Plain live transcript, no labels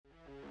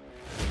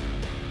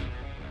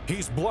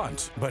He's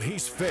blunt, but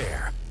he's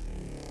fair.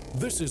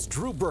 This is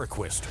Drew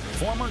Berquist,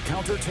 former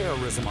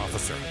counterterrorism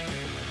officer,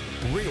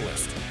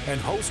 realist, and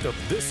host of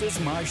This Is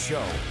My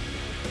Show,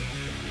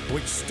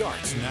 which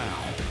starts now.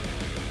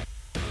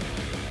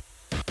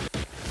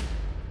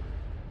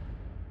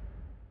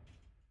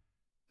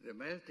 The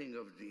melting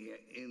of the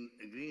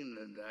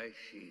Greenland ice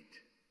sheet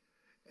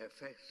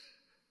affects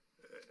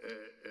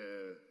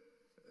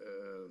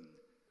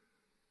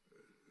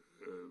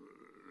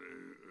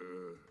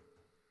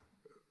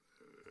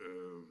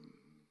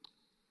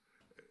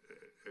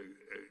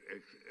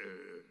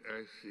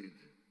acid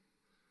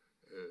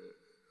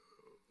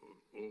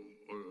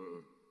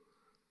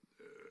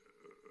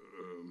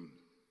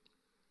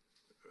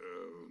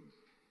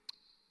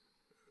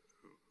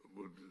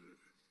would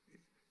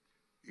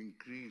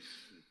increase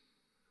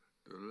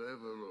the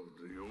level of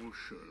the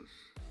oceans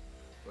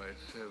by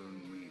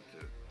 7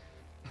 meters.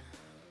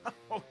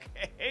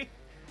 Okay.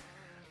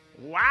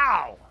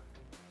 Wow.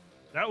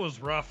 That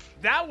was rough.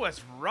 That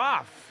was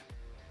rough.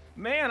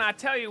 Man, I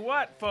tell you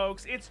what,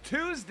 folks, it's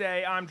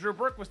Tuesday. I'm Drew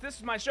Berquist. This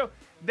is my show.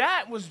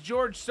 That was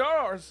George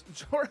Soros.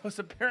 Soros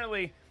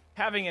apparently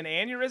having an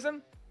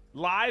aneurysm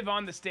live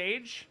on the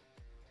stage.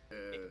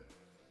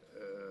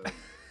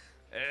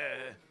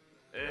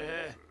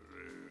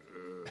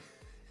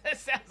 It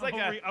sounds like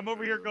I'm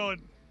over here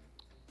going,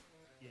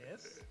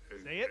 yes,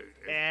 say it.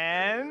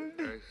 And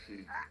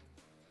Acid.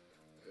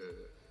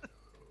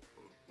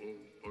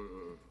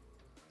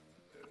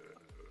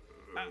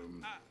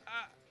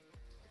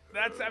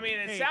 that's, I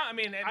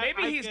mean,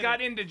 maybe he's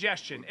got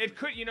indigestion. It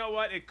could, you know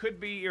what? It could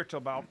be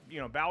irritable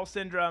bowel, bowel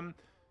syndrome.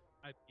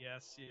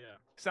 Yes, yeah.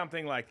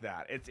 Something like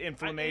that. It's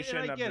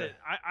inflammation. I get it.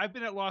 I've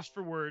been at loss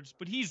for words,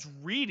 but he's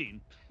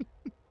reading.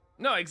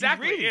 No,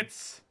 exactly. reading.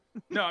 It's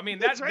no. I mean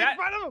It's right in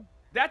front of him.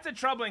 That's a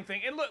troubling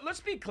thing. And look,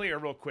 let's be clear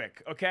real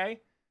quick, okay?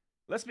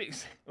 Let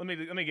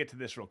me get to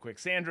this real quick.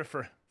 Sandra,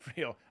 for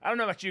real. I don't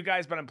know about you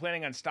guys, but I'm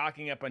planning on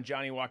stocking up on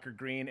Johnny Walker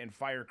Green and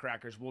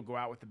firecrackers. We'll go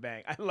out with a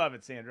bang. I love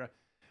it, Sandra.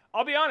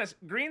 I'll be honest,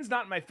 Green's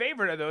not my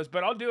favorite of those,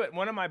 but I'll do it.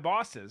 One of my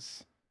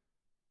bosses,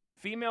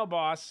 female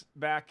boss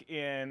back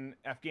in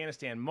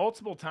Afghanistan,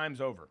 multiple times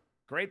over.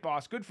 Great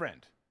boss, good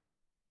friend.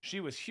 She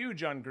was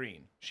huge on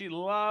Green. She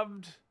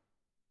loved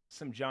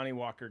some Johnny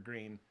Walker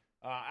Green.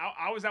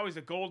 I was always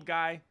a gold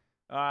guy,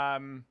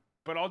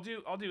 but I'll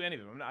do any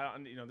of them.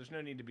 There's no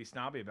need to be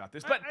snobby about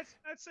this. But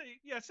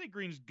I'd say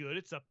green's good.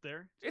 It's up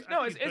there. It's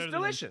better than-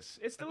 delicious.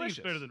 It's I think delicious.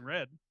 it's better than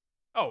red.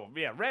 Oh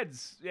yeah,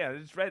 red's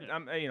it's red. I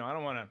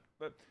don't want to.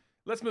 But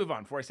let's move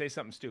on before I say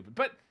something stupid.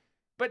 But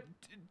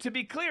to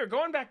be clear,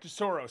 going back to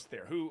Soros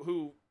there,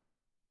 who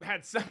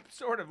had some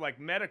sort of like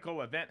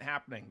medical event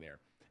happening there,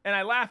 and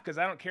I laugh because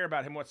I don't care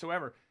about him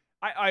whatsoever.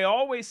 I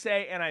always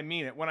say, and I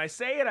mean it. When I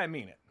say it, I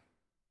mean it.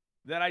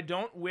 That I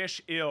don't wish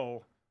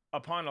ill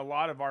upon a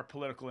lot of our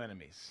political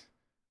enemies.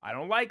 I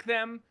don't like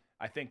them.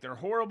 I think they're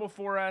horrible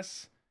for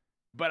us.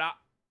 But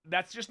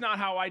that's just not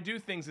how I do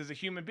things as a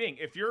human being.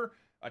 If you're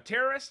a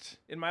terrorist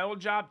in my old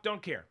job,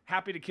 don't care.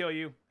 Happy to kill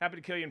you. Happy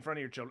to kill you in front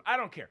of your children. I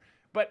don't care.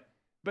 But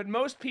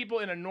most people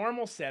in a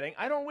normal setting,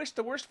 I don't wish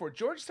the worst for.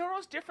 George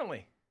Soros,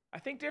 differently. I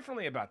think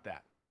differently about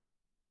that.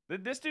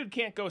 This dude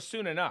can't go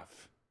soon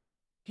enough.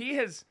 He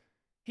has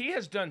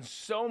done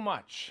so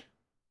much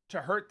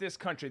to hurt this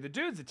country. The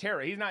dude's a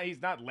terrorist.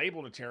 He's not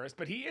labeled a terrorist,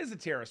 but he is a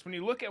terrorist when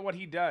you look at what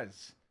he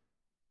does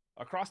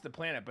across the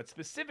planet, but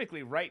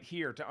specifically right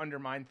here to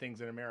undermine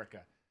things in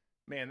America.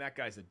 Man, that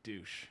guy's a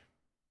douche.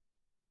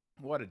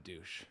 What a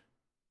douche.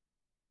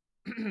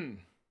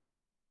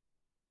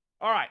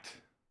 All right,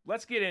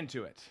 let's get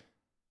into it.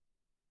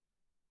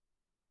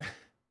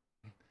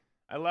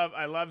 I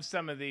love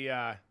some of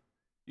the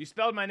you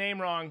spelled my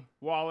name wrong,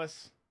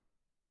 Wallace.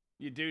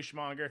 You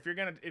douchemonger. If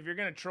you're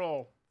gonna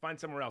troll, find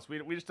somewhere else.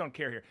 We just don't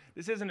care here.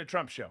 This isn't a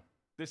Trump show.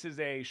 This is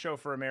a show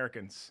for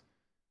Americans.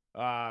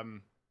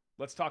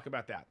 Let's talk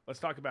about that.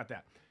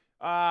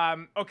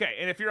 Okay,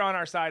 and if you're on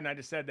our side and I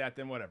just said that,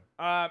 then whatever.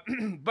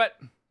 But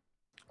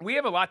we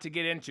have a lot to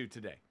get into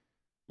today.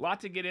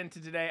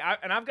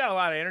 I've got a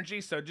lot of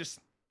energy, so just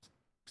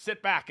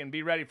sit back and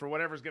be ready for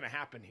whatever's going to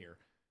happen here.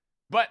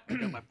 But I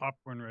got my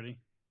popcorn ready.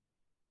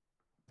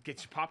 Get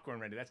your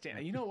popcorn ready. That's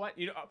Dan. You know what?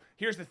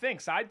 Here's the thing.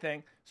 Side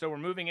thing. So we're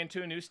moving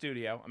into a new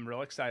studio. I'm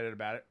real excited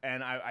about it,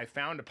 and I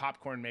found a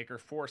popcorn maker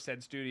for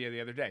said studio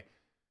the other day.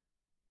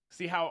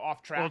 See how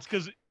off track? Well,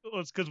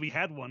 it's because we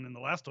had one in the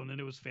last one, and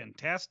it was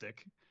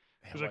fantastic.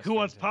 It was like, who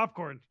wants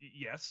popcorn?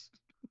 Yes.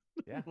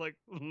 Yeah. Like,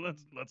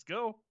 let's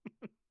go.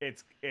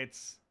 It's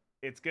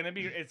gonna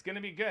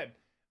be good.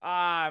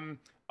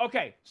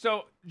 Okay,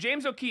 so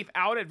James O'Keefe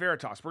out at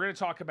Veritas. We're gonna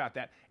talk about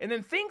that, and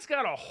then things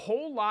got a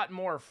whole lot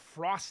more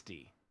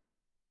frosty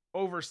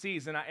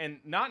overseas, and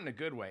not in a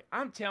good way.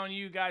 I'm telling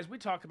you guys, we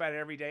talk about it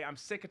every day. I'm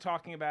sick of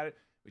talking about it.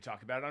 We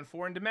talk about it on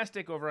Foreign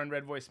Domestic over on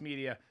Red Voice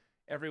Media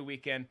every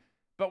weekend.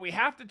 But we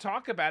have to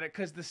talk about it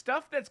because the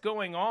stuff that's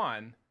going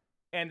on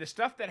and the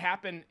stuff that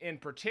happened in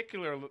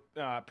particular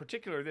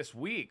this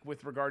week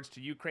with regards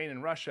to Ukraine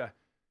and Russia,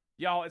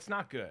 y'all, it's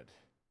not good.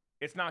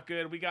 It's not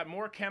good. We got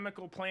more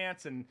chemical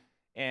plants and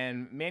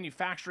and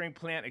manufacturing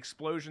plant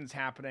explosions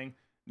happening.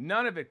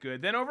 None of it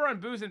good. Then over on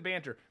Booze and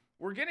Banter,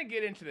 we're going to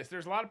get into this.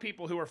 There's a lot of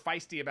people who are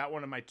feisty about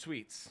one of my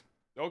tweets.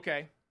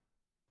 Okay.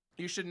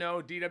 You should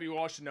know, DW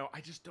Wall should know.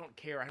 I just don't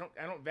care.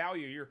 I don't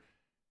value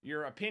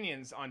your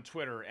opinions on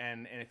Twitter,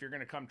 and if you're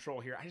going to come troll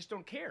here, I just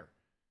don't care.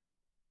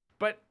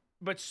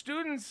 But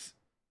students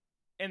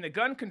and the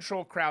gun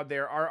control crowd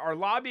there are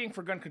lobbying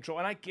for gun control,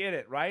 and I get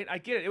it, right? I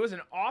get it. It was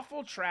an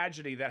awful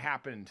tragedy that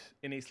happened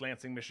in East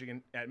Lansing,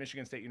 Michigan, at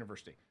Michigan State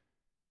University.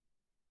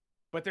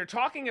 But they're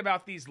talking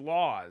about these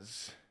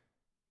laws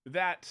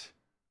that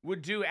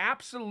would do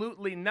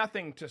absolutely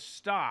nothing to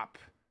stop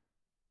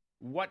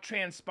what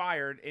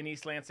transpired in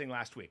East Lansing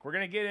last week. We're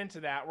going to get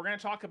into that. We're going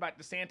to talk about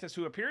DeSantis,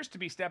 who appears to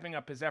be stepping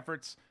up his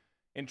efforts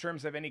in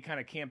terms of any kind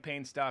of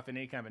campaign stuff and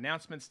any kind of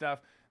announcement stuff.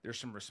 There's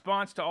some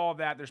response to all of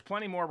that. There's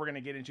plenty more we're going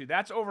to get into.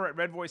 That's over at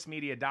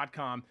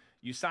redvoicemedia.com.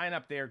 You sign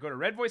up there. Go to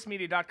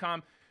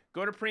redvoicemedia.com,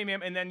 go to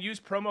premium, and then use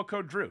promo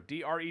code DREW,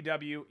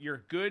 D-R-E-W.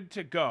 You're good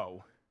to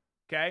go,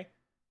 okay?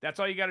 That's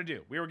all you got to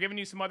do. We were giving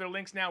you some other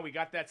links now. We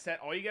got that set.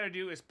 All you got to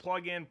do is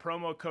plug in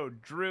promo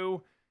code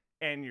DREW,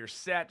 and you're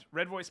set.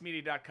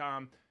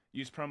 redvoicemedia.com.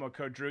 Use promo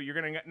code DREW. You're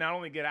going to not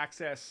only get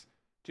access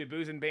to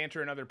Booze and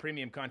Banter and other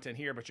premium content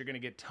here, but you're going to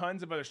get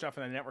tons of other stuff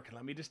on the network. And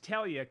let me just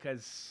tell you,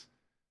 because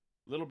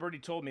Little Birdie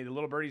told me, the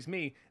Little Birdie's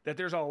me, that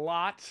there's a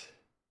lot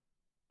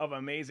of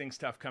amazing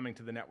stuff coming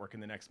to the network in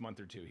the next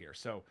month or two here.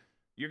 So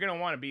you're going to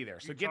want to be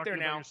there. So get there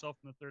now. About yourself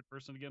in the third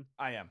person again?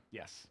 I am,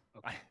 yes.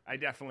 Okay. I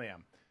definitely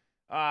am.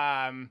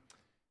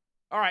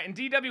 All right, and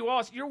D.W.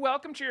 Wallace, you're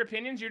welcome to your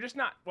opinions. You're just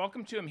not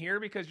welcome to them here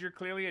because you're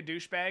clearly a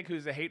douchebag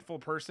who's a hateful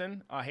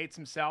person, hates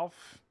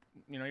himself.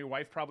 You know, your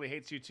wife probably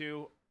hates you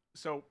too.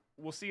 So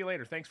we'll see you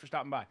later. Thanks for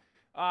stopping by.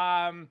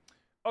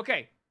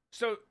 Okay,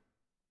 so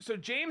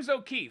James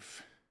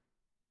O'Keefe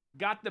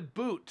got the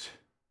boot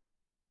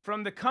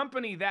from the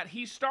company that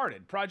he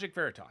started, Project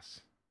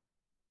Veritas.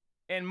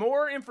 And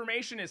more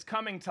information is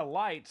coming to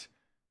light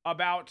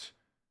about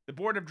the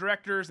board of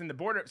directors and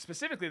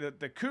specifically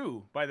the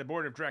coup by the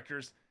board of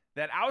directors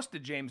that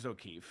ousted James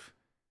O'Keefe.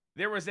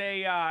 There was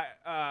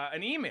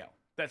an email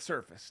that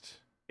surfaced,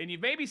 and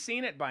you've maybe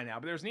seen it by now,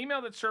 but there's an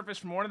email that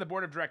surfaced from one of the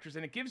board of directors,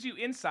 and it gives you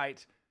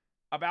insight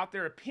about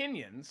their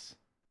opinions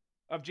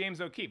of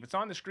James O'Keefe. It's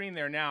on the screen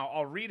there now.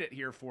 I'll read it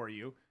here for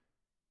you.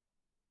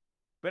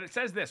 But it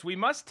says this: we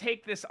must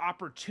take this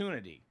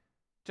opportunity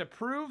to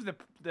prove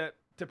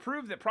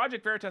that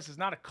Project Veritas is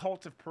not a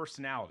cult of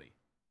personality,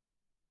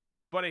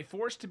 but a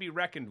force to be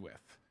reckoned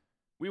with.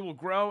 We will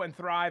grow and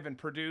thrive and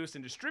produce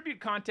and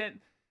distribute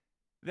content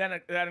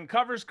that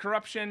uncovers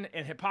corruption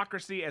and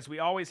hypocrisy as we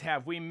always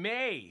have. We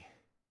may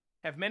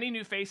have many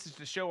new faces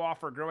to show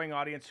off our growing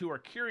audience who are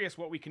curious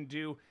what we can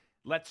do.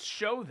 Let's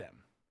show them.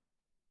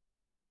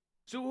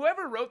 So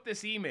whoever wrote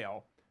this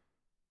email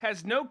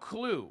has no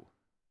clue,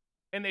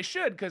 and they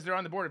should because they're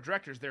on the board of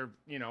directors. They're,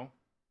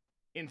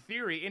 in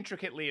theory,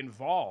 intricately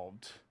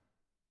involved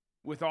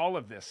with all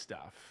of this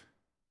stuff.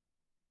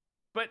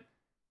 But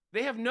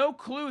they have no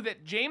clue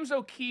that James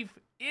O'Keefe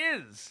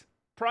is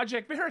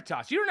Project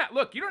Veritas. You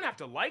don't have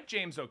to like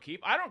James O'Keefe.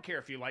 I don't care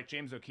if you like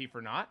James O'Keefe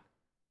or not.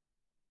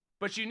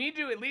 But you need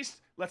to at least,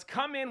 let's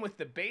come in with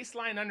the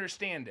baseline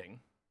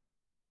understanding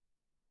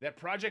that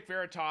Project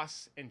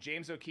Veritas and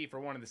James O'Keefe are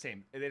one and the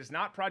same. It is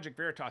not Project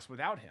Veritas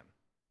without him.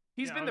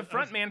 He's been the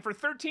front man for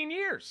 13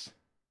 years.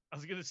 I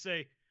was going to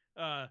say,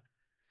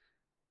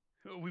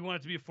 we want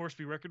it to be a force to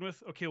be reckoned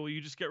with. Okay, well, you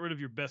just get rid of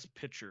your best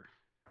pitcher.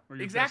 Or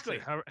your exactly.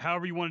 Best,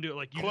 however you want to do it.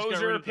 Like you closer,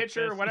 just got rid of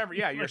pitcher, whatever.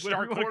 Yeah, your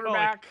star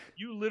quarterback.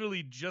 You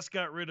literally just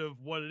got rid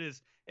of what it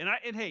is. And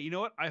hey, you know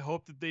what? I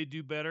hope that they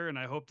do better, and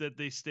I hope that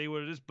they stay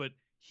what it is. But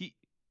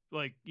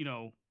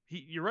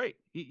you're right.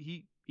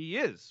 He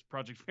is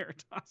Project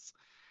Veritas.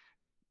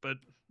 But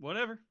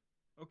whatever.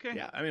 Okay.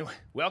 Yeah, I mean,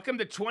 welcome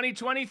to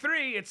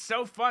 2023. It's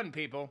so fun,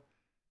 people.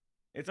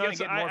 It's going to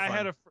get more fun.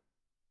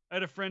 I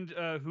had a friend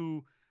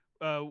who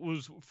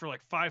was for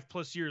like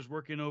 5+ years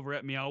working over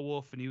at Meow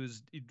Wolf, and he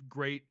was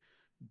great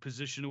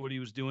position of what he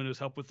was doing. It was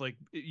help with like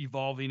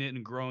evolving it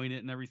and growing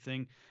it and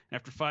everything. And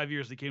after 5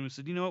 years, they came and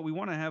said, you know what? We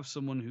want to have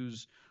someone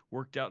who's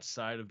worked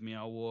outside of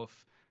Meow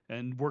Wolf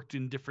and worked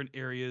in different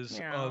areas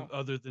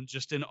other than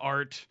just in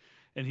art.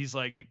 And he's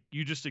like,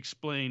 you just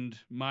explained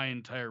my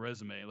entire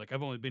resume. Like,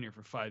 I've only been here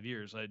for 5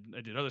 years. I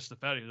did other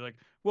stuff out here. They're like,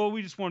 well,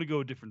 we just want to go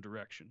a different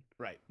direction.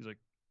 Right. He's like,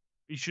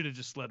 you should have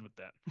just led with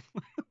that.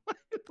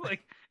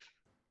 Like,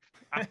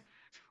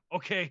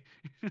 okay.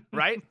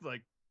 Right?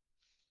 Like,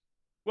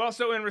 well,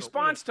 so in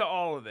response to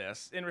all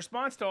this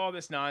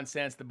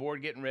nonsense, the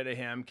board getting rid of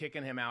him,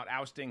 kicking him out,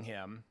 ousting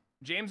him,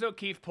 James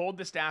O'Keefe pulled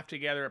the staff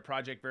together at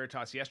Project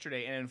Veritas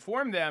yesterday and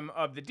informed them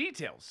of the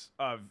details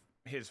of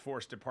his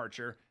forced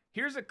departure.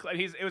 It was a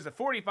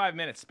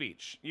 45-minute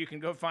speech. You can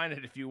go find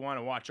it if you want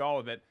to watch all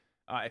of it,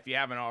 if you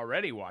haven't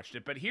already watched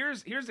it. But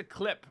here's a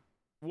clip,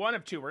 one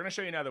of two. We're going to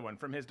show you another one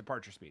from his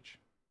departure speech.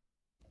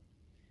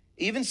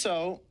 Even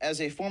so,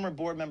 as a former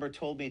board member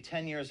told me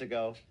 10 years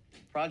ago,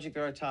 Project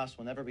Veritas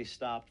will never be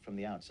stopped from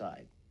the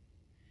outside.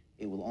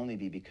 It will only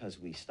be because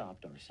we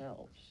stopped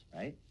ourselves,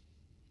 right?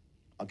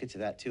 I'll get to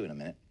that too in a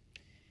minute.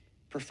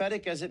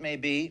 Prophetic as it may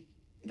be,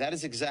 that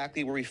is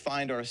exactly where we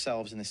find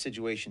ourselves in the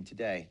situation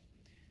today.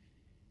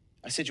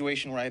 A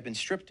situation where I have been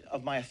stripped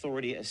of my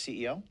authority as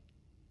CEO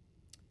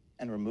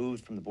and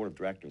removed from the board of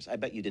directors. I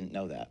bet you didn't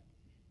know that.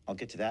 I'll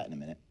get to that in a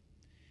minute.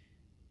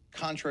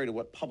 Contrary to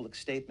what public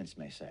statements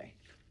may say.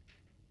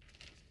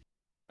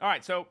 All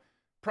right, so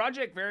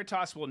Project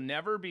Veritas will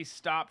never be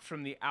stopped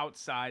from the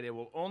outside. It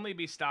will only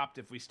be stopped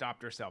if we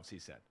stopped ourselves, he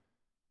said.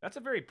 That's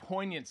a very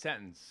poignant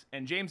sentence,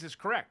 and James is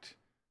correct.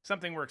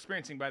 Something we're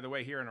experiencing, by the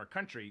way, here in our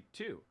country,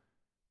 too.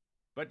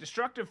 But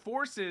destructive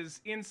forces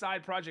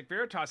inside Project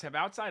Veritas have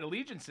outside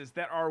allegiances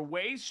that are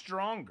way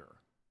stronger,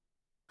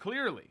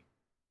 clearly,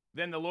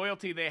 than the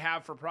loyalty they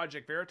have for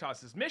Project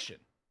Veritas' mission.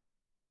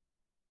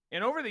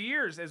 And over the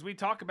years, as we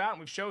talk about, and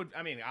we've showed,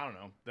 I mean, I don't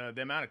know,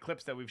 the amount of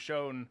clips that we've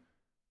shown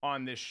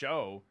on this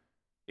show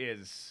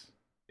it's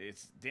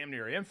damn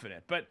near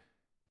infinite. But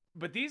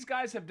these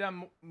guys have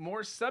done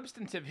more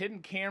substantive hidden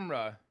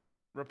camera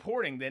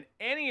reporting than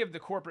any of the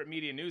corporate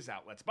media news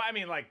outlets.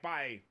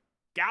 By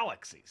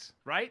galaxies,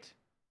 right?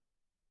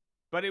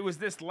 But it was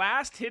this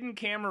last hidden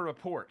camera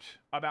report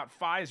about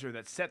Pfizer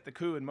that set the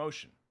coup in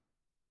motion.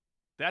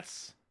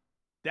 That's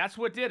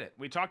what did it.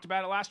 We talked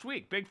about it last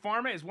week. Big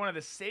Pharma is one of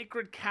the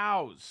sacred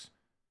cows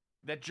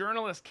that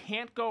journalists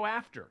can't go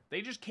after.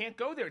 They just can't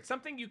go there. It's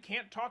something you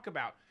can't talk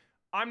about.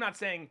 I'm not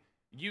saying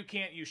you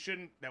can't, you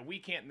shouldn't, that we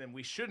can't, and then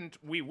we shouldn't,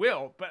 we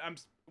will. But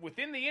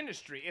within the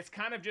industry, it's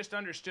kind of just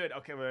understood,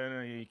 okay, well,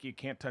 no, you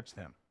can't touch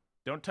them.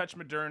 Don't touch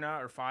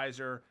Moderna or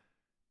Pfizer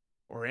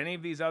or any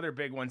of these other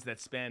big ones that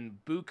spend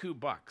buku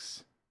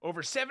bucks.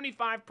 Over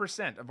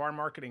 75% of our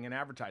marketing and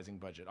advertising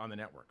budget on the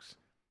networks.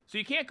 So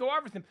you can't go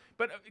after them,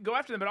 but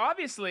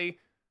obviously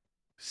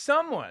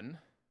someone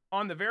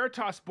on the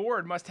Veritas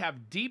board must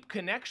have deep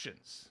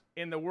connections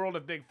in the world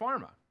of Big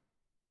Pharma.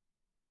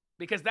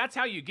 Because that's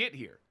how you get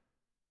here.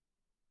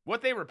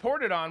 What they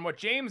reported on, what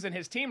James and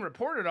his team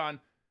reported on,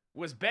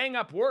 was bang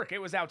up work. It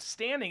was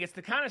outstanding. It's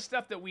the kind of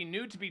stuff that we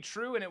knew to be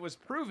true, and it was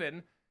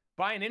proven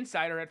by an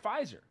insider at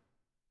Pfizer.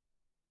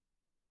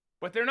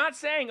 But they're not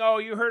saying, oh,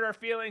 you hurt our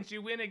feelings,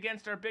 you win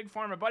against our Big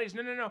Pharma buddies.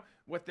 No.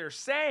 What they're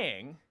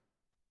saying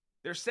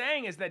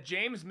is that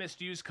James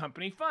misused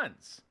company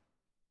funds.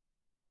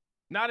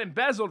 Not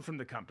embezzled from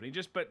the company,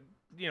 but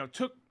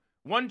took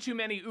one too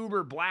many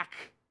Uber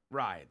Black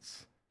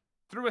rides,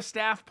 threw a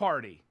staff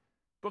party,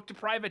 booked a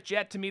private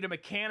jet to meet a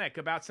mechanic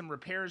about some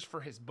repairs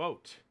for his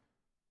boat.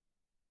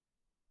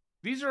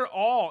 These are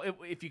all,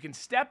 if you can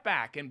step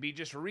back and be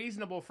just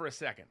reasonable for a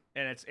second,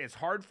 and it's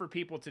hard for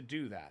people to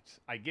do that,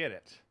 I get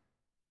it.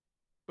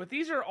 But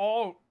these are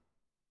all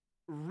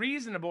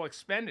reasonable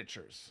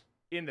expenditures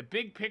in the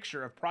big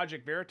picture of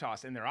Project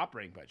Veritas and their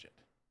operating budget.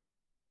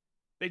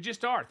 They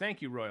just are.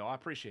 Thank you, Royal. I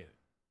appreciate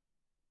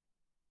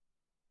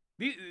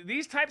it.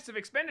 These types of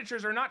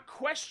expenditures are not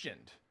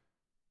questioned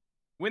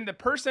when the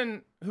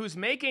person who's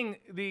making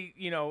the,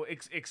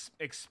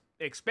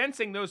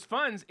 expensing those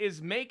funds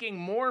is making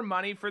more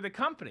money for the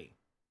company.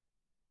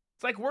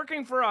 It's like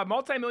working for a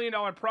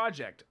multi-million-dollar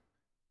project.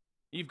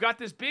 You've got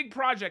this big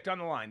project on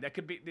the line that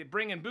could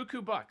bring in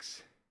buku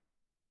bucks,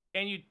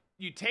 and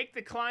you take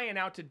the client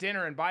out to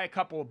dinner and buy a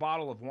couple of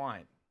bottles of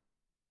wine.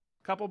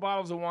 Couple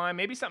bottles of wine,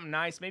 maybe something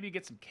nice, maybe you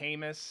get some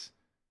Caymus.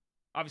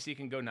 Obviously, you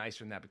can go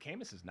nicer than that, but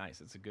Caymus is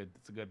nice. It's a good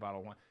bottle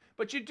of wine.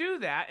 But you do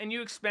that, and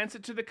you expense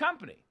it to the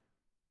company.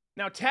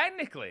 Now,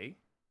 technically,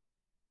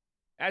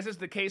 as is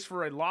the case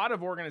for a lot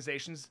of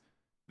organizations,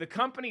 the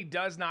company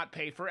does not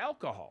pay for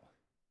alcohol.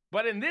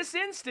 But in this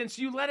instance,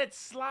 you let it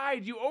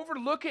slide. You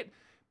overlook it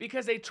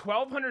because a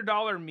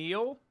 $1,200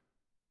 meal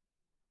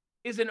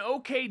is an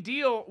okay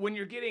deal when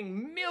you're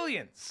getting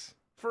millions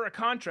for a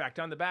contract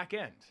on the back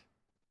end.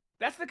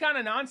 That's the kind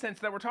of nonsense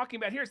that we're talking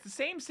about here. It's the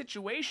same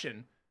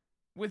situation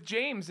with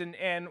James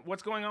and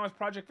what's going on with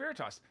Project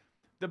Veritas.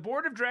 The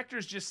board of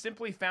directors just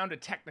simply found a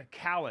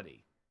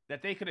technicality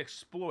that they could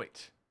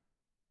exploit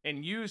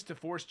and use to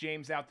force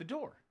James out the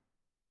door.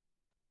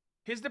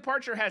 His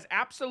departure has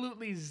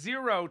absolutely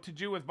zero to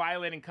do with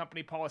violating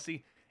company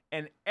policy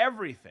and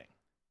everything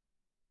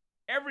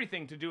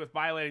to do with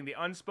violating the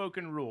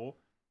unspoken rule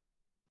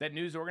that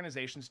news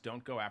organizations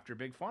don't go after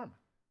Big Pharma.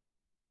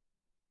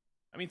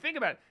 I mean, think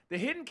about it. The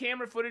hidden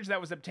camera footage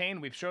that was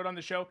obtained, we've showed on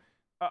the show,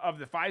 of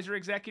the Pfizer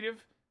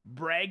executive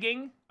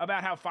bragging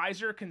about how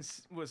Pfizer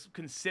was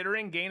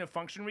considering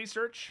gain-of-function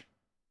research.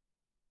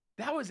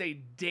 That was a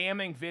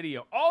damning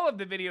video. All of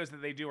the videos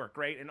that they do are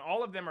great, and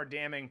all of them are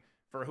damning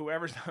for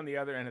whoever's on the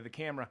other end of the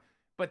camera.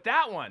 But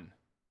that one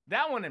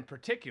in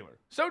particular,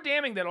 so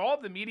damning that all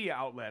of the media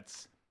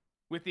outlets,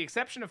 with the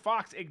exception of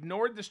Fox,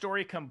 ignored the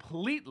story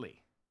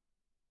completely.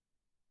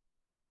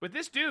 But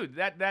this dude,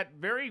 that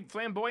very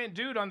flamboyant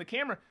dude on the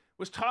camera,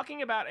 was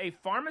talking about a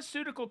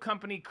pharmaceutical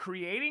company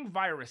creating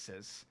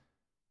viruses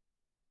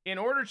in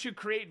order to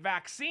create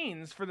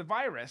vaccines for the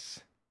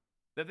virus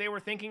that they were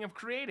thinking of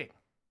creating.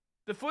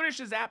 The footage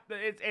is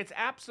it's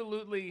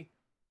absolutely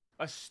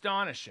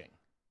astonishing.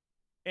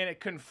 And it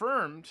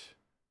confirmed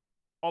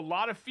a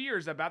lot of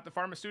fears about the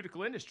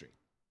pharmaceutical industry.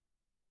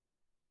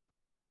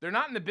 They're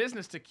not in the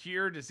business to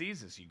cure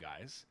diseases, you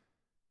guys.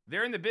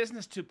 They're in the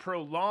business to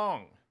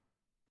prolong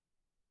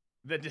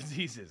the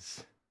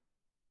diseases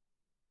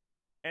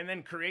and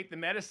then create the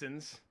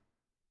medicines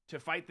to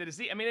fight the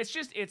disease. I mean,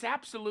 it's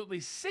absolutely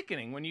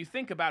sickening when you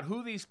think about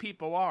who these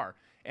people are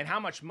and how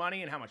much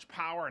money and how much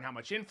power and how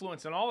much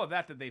influence and all of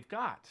that they've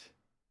got.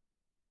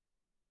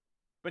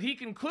 But he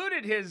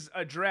concluded his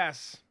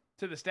address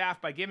to the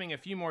staff by giving a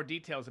few more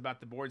details about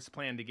the board's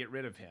plan to get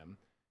rid of him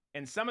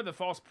and some of the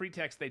false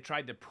pretexts they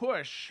tried to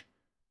push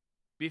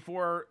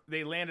before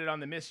they landed on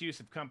the misuse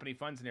of company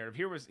funds narrative.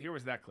 Here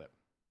was that clip.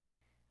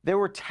 There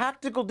were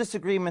tactical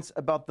disagreements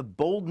about the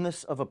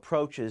boldness of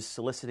approaches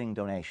soliciting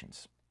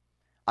donations.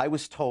 I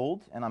was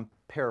told, and I'm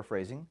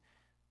paraphrasing,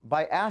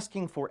 by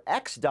asking for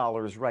X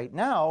dollars right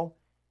now,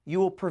 you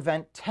will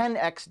prevent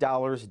 10X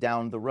dollars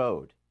down the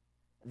road.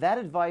 That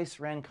advice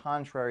ran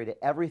contrary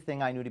to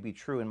everything I knew to be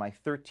true in my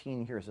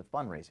 13 years of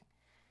fundraising.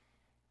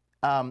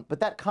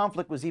 But that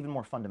conflict was even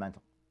more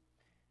fundamental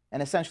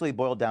and essentially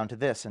boiled down to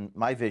this. And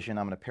my vision,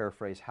 I'm going to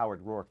paraphrase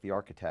Howard Rourke, the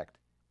architect,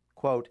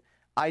 quote,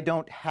 I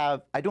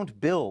don't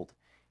build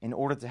in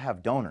order to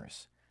have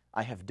donors.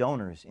 I have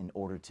donors in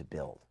order to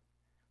build.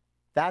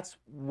 That's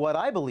what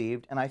I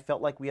believed, and I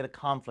felt like we had a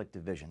conflict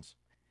of visions.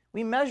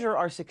 We measure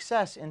our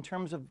success in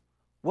terms of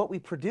what we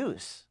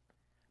produce,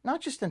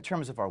 not just in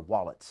terms of our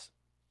wallets.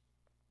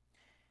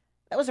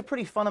 That was a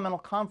pretty fundamental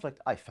conflict,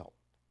 I felt.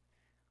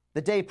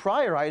 The day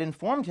prior, I had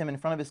informed him in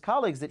front of his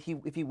colleagues that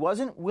if he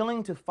wasn't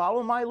willing to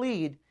follow my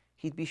lead,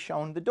 he'd be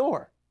shown the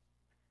door.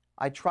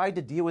 I tried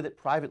to deal with it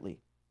privately,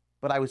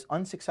 but I was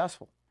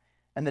unsuccessful,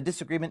 and the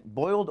disagreement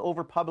boiled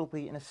over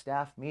publicly in a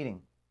staff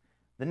meeting.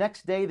 The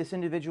next day, this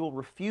individual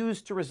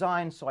refused to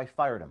resign, so I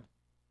fired him.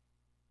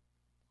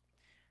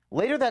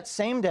 Later that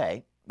same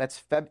day, that's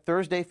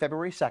Thursday,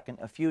 February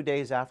 2nd, a few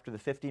days after the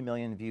 50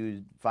 million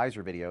viewed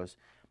Pfizer videos,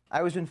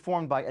 I was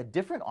informed by a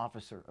different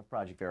officer of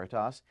Project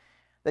Veritas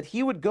that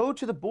he would go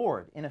to the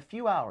board in a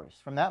few hours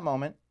from that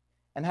moment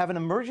and have an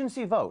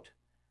emergency vote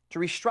to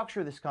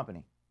restructure this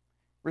company.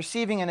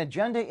 Receiving an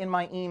agenda in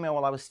my email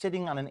while I was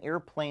sitting on an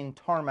airplane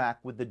tarmac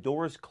with the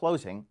doors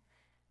closing,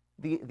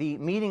 the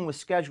meeting was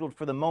scheduled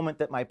for the moment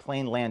that my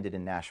plane landed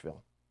in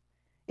Nashville.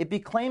 It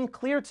became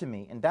clear to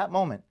me in that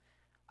moment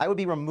I would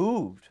be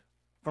removed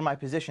from my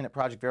position at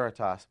Project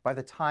Veritas by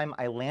the time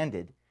I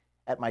landed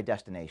at my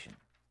destination.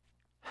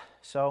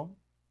 So,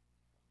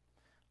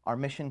 our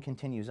mission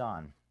continues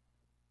on.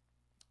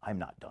 I'm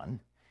not done.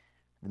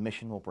 The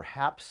mission will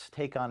perhaps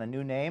take on a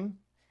new name,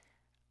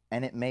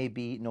 and it may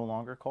be no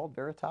longer called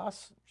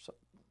Veritas,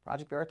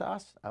 Project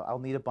Veritas. I'll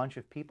need a bunch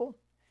of people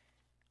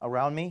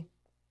around me,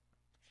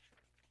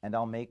 and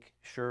I'll make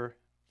sure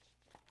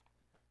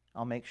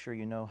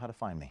you know how to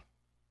find me.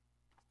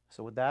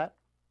 So with that,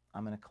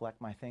 I'm going to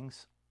collect my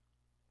things.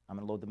 I'm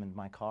going to load them into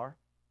my car,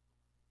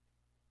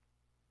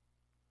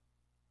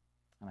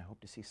 and I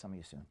hope to see some of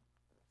you soon.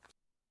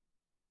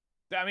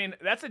 I mean,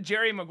 that's a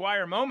Jerry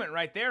Maguire moment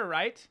right there,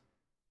 right?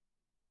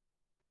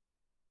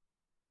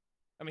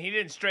 I mean, he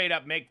didn't straight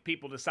up make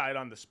people decide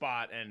on the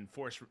spot and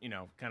force,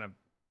 kind of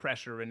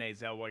pressure Renee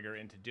Zellweger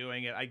into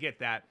doing it. I get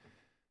that.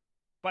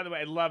 By the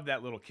way, I love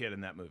that little kid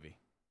in that movie.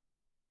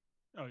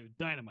 Oh,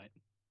 dynamite.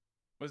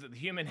 Was it the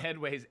human head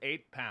weighs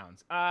 8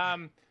 pounds?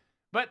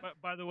 But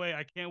by the way,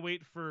 I can't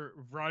wait for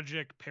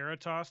Project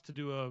Veritas to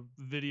do a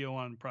video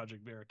on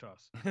Project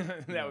Veritas.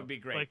 That would be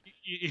great. Like,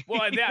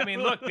 well, I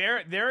mean, look,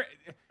 that's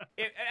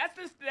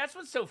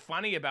what's so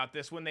funny about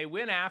this. When they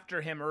went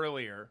after him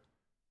earlier,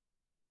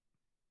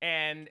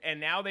 and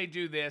now they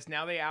do this.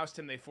 Now they oust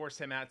him. They force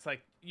him out. It's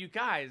like, you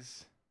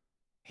guys,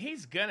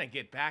 he's gonna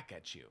get back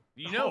at you.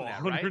 You know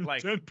that, right?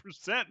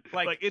 110%.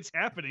 Like it's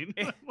happening.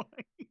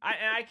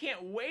 I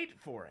can't wait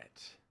for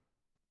it.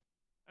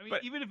 I mean,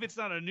 even if it's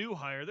not a new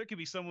hire, there could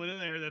be someone in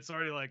there that's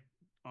already like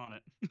on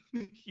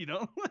it,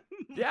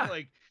 Yeah.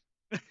 Like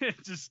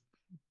just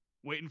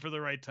waiting for the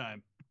right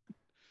time.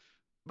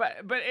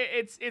 But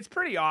it's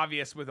pretty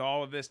obvious with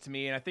all of this to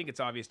me, and I think it's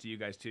obvious to you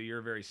guys too. You're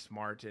a very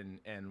smart and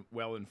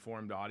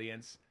well-informed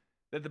audience,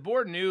 that the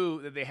board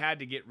knew that they had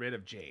to get rid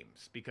of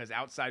James because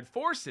outside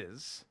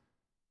forces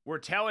were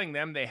telling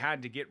them they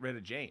had to get rid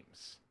of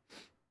James.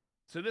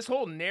 So this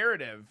whole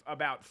narrative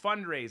about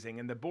fundraising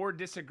and the board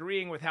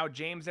disagreeing with how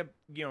James,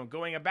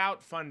 going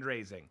about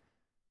fundraising,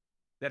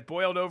 that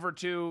boiled over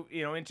to,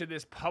 into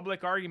this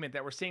public argument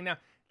that we're seeing now,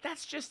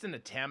 that's just an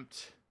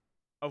attempt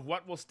of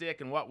what will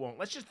stick and what won't.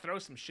 Let's just throw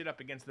some shit up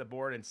against the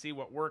board and see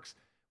what works,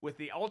 with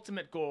the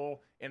ultimate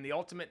goal and the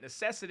ultimate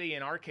necessity,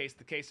 in our case,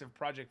 the case of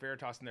Project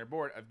Veritas and their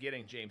board, of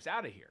getting James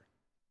out of here.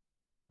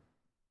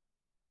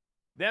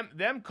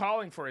 Them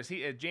calling for, as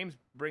James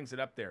brings it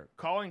up there,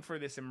 calling for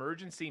this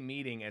emergency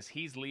meeting as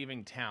he's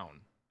leaving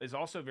town is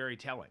also very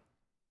telling.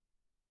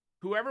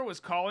 Whoever was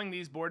calling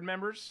these board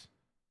members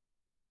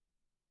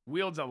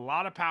wields a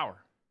lot of power,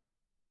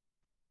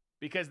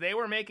 because they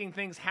were making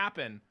things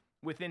happen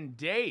within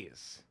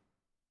days,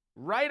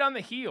 right on the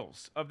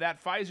heels of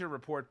that Pfizer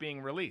report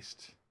being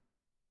released.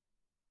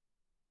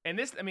 And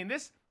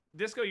this,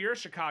 Disco, you're a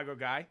Chicago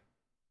guy.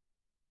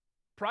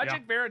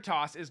 Project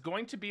Veritas is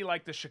going to be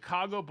like the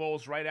Chicago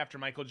Bulls right after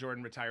Michael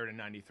Jordan retired in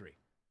 93.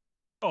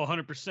 Oh,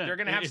 100%. They're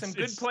going to have some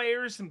good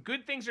players. Some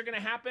good things are going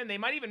to happen. They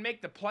might even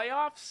make the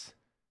playoffs.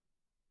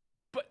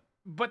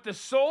 But the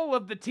soul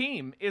of the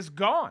team is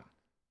gone.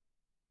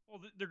 Well,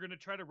 they're going to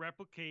try to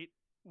replicate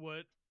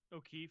what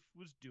O'Keefe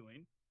was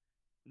doing.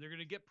 They're going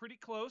to get pretty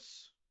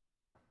close,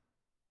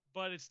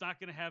 but it's not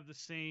going to have the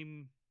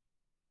same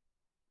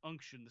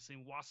unction, the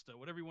same wasta,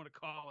 whatever you want to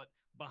call it,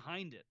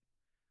 behind it.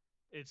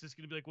 It's just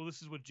going to be like, well,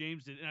 this is what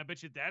James did. And I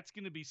bet you that's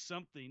going to be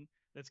something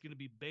that's going to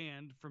be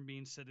banned from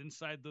being said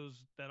inside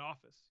that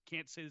office.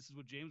 Can't say this is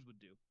what James would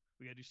do.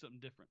 We got to do something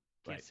different.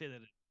 Can't say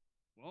that.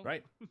 Well,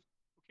 right.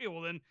 Okay,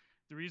 well then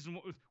the reason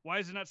why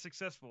is it not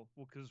successful?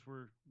 Well, because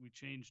we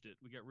changed it.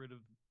 We got rid of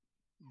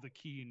the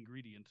key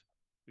ingredient.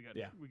 We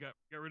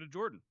got rid of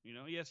Jordan.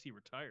 Yes, he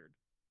retired,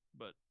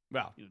 but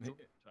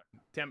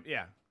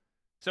yeah.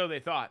 So they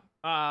thought.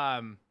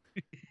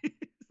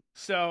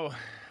 So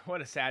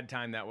what a sad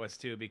time that was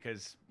too,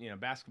 because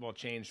basketball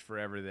changed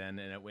forever then,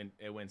 and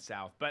it went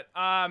south. But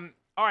all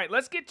right,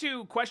 let's get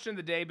to question of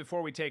the day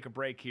before we take a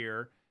break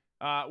here,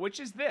 which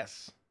is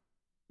this: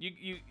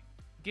 you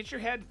get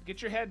your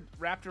head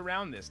wrapped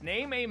around this.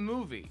 Name a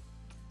movie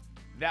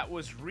that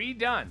was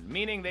redone,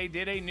 meaning they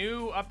did a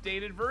new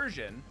updated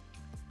version,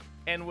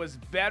 and was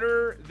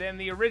better than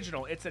the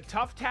original. It's a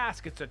tough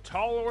task. It's a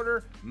tall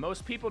order.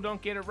 Most people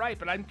don't get it right,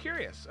 but I'm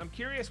curious. I'm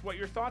curious what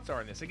your thoughts are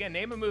on this. Again,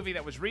 name a movie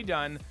that was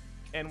redone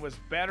and was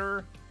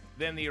better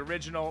than the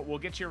original. We'll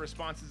get your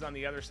responses on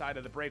the other side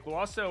of the break. We'll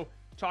also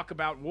talk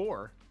about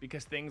war,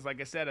 because things, like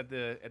I said at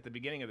the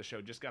beginning of the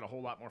show, just got a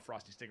whole lot more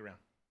frosty. Stick around.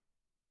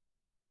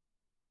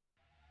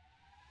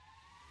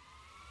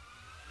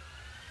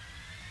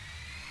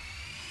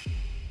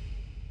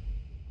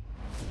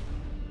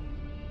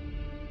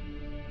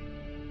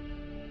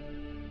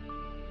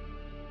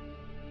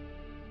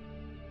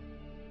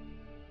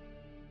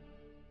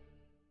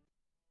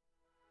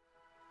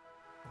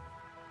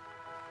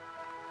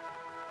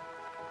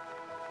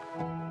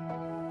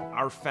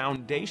 Our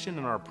foundation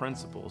and our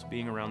principles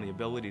being around the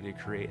ability to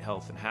create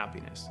health and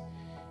happiness.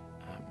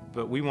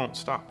 But we won't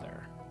stop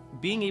there.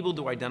 Being able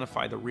to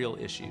identify the real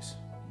issues.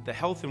 The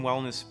health and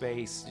wellness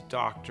space,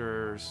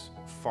 doctors,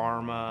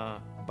 pharma,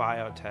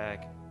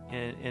 biotech,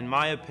 in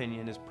my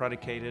opinion, is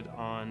predicated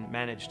on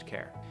managed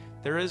care.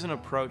 There is an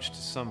approach to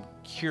some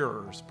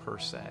cures per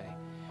se,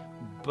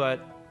 but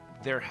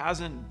there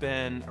hasn't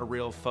been a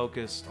real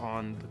focus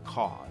on the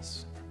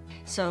cause.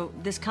 So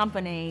this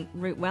company,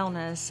 Root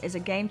Wellness, is a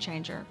game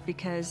changer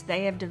because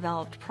they have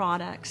developed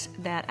products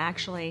that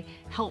actually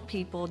help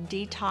people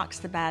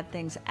detox the bad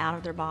things out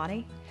of their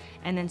body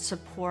and then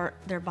support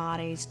their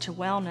bodies to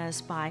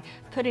wellness by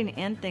putting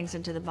in things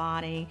into the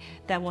body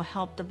that will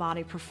help the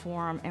body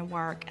perform and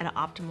work at an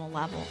optimal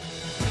level.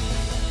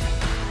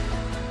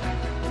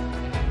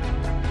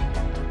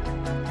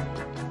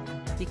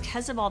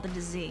 Because of all the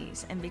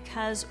disease and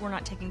because we're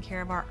not taking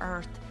care of our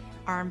earth,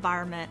 our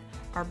environment,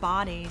 our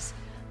bodies,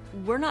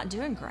 we're not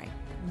doing great.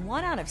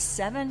 1 out of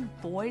 7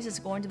 boys is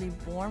going to be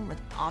born with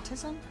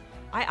autism.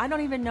 I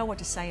don't even know what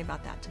to say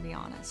about that, to be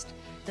honest.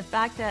 The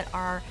fact that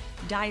our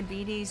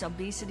diabetes,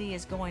 obesity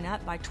is going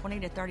up by 20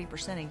 to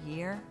 30% a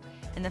year,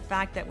 and the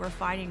fact that we're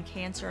fighting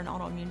cancer and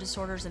autoimmune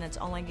disorders and it's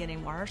only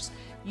getting worse.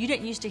 You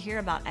didn't used to hear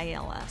about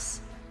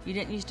ALS. You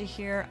didn't used to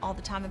hear all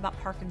the time about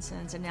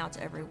Parkinson's, and now it's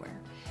everywhere.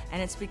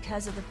 And it's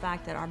because of the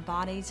fact that our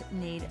bodies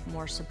need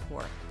more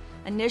support.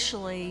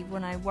 Initially,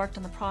 when I worked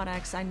on the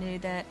products, I knew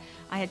that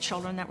I had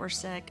children that were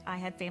sick. I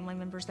had family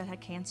members that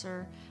had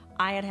cancer.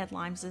 I had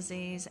Lyme's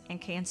disease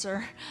and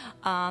cancer.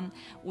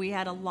 We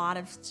had a lot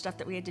of stuff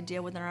that we had to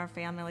deal with in our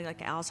family, like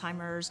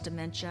Alzheimer's,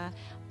 dementia.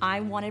 I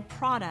wanted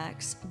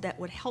products that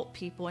would help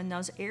people in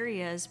those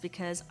areas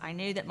because I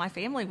knew that my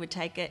family would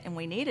take it and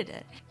we needed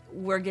it.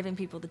 We're giving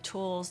people the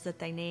tools that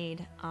they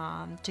need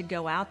to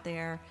go out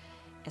there,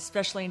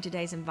 especially in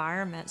today's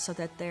environment, so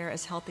that they're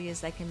as healthy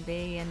as they can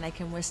be and they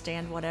can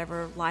withstand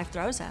whatever life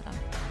throws at them.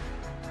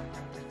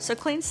 So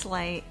Clean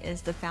Slate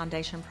is the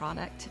foundation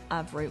product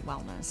of Root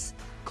Wellness.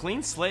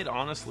 Clean Slate,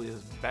 honestly,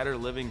 is better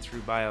living through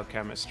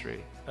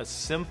biochemistry. A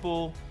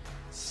simple,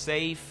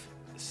 safe,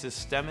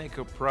 systemic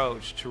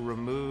approach to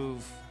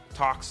remove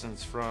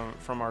toxins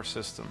from our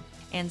system.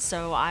 And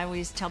so I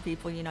always tell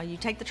people, you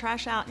take the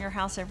trash out in your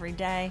house every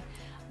day.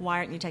 Why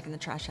aren't you taking the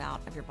trash out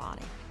of your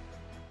body?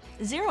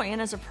 Zero In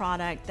is a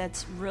product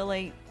that's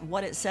really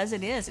what it says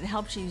it is. It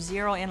helps you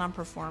zero in on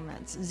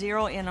performance,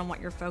 zero in on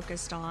what you're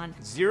focused on.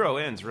 Zero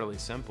In's really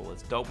simple.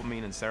 It's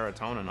dopamine and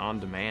serotonin on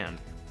demand.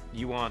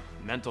 You want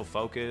mental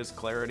focus,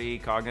 clarity,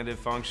 cognitive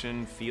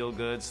function, feel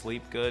good,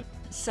 sleep good.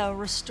 So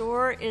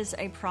Restore is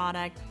a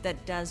product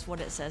that does what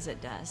it says it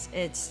does.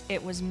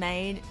 It was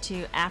made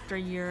to, after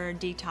you're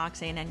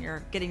detoxing and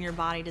you're getting your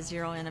body to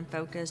zero in and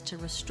focus, to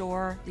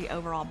restore the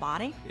overall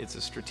body. It's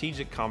a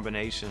strategic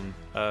combination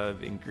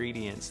of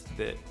ingredients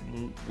that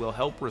will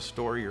help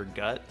restore your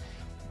gut,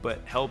 but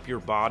help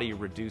your body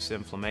reduce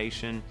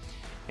inflammation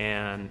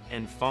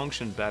and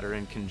function better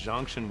in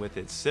conjunction with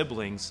its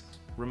siblings.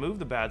 Remove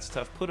the bad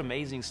stuff, put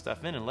amazing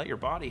stuff in, and let your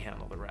body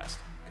handle the rest.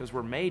 because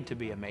we're made to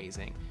be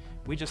amazing.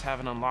 We just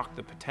haven't unlocked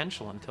the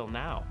potential until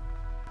now.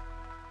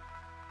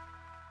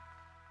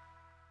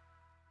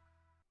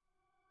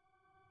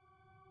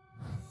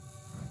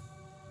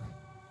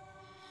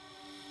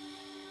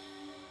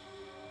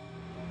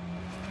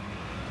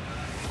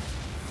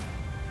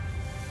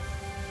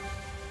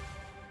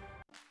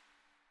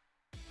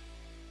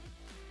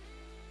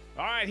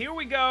 All right, here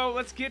we go.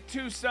 Let's get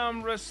to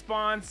some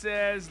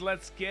responses.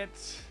 Let's get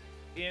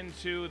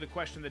into the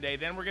question of the day.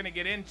 Then we're going to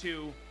get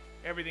into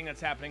everything that's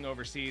happening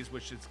overseas,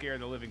 which should scare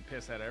the living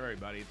piss out of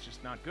everybody. It's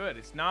just not good.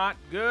 It's not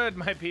good,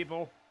 my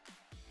people.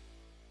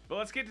 But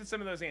let's get to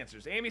some of those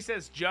answers. Amy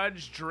says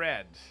Judge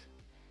Dredd.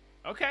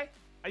 Okay.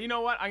 You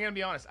know what? I'm going to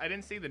be honest. I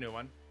didn't see the new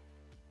one.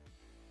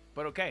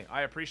 But okay,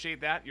 I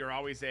appreciate that. You're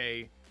always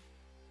a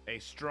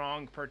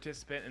strong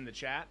participant in the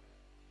chat.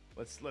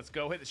 Let's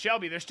go with it.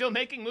 Shelby, they're still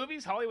making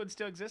movies? Hollywood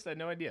still exists? I had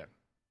no idea.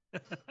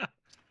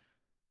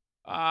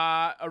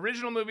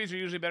 Original movies are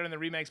usually better than the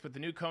remakes, but the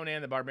new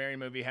Conan the Barbarian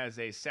movie has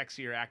a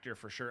sexier actor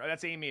for sure. Oh,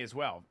 that's Amy as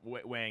well,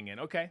 weighing in.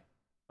 Okay.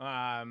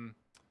 I'll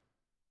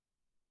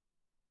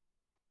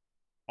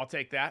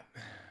take that.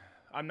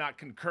 I'm not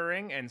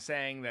concurring and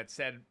saying that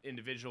said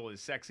individual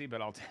is sexy,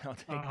 but I'll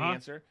take the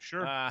answer.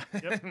 Sure. Yep.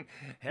 You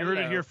Hello. heard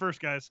it here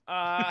first, guys.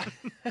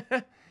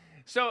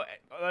 So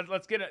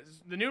let's get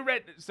the new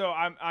Red. So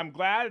I'm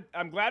glad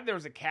there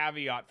was a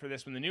caveat for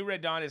this one. The new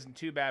Red Dawn isn't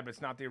too bad, but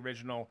it's not the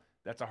original.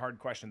 That's a hard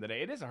question of the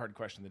day. It is a hard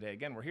question of the day.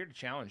 Again, we're here to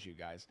challenge you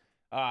guys.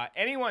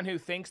 Anyone who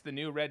thinks the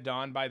new Red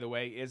Dawn, by the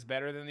way, is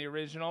better than the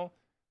original,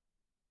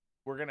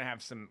 we're gonna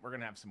have some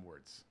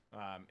words.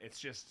 It's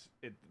just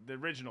the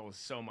original is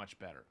so much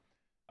better.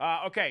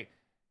 Okay,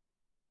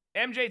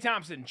 MJ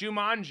Thompson,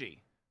 Jumanji.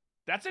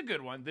 That's a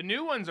good one. The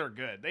new ones are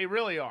good. They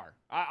really are.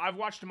 I've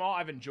watched them all.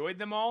 I've enjoyed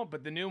them all,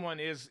 but the new one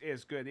is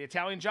good. The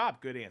Italian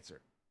Job, good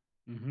answer.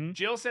 Mm-hmm.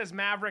 Jill says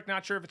Maverick.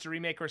 Not sure if it's a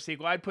remake or a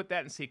sequel. I'd put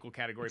that in sequel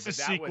category, It's but a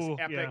that sequel, was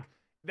epic. yeah.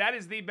 That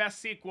is the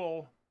best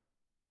sequel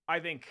I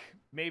think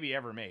maybe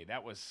ever made.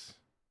 That was.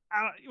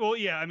 Well,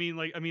 yeah. I mean,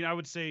 I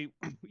would say,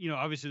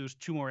 obviously there's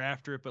two more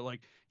after it, but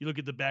like you look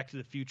at the Back to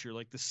the Future,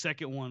 like the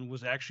second one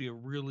was actually a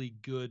really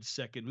good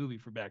second movie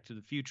for Back to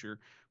the Future,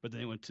 but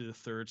then it went to the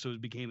third, so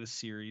it became a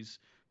series.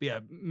 But yeah,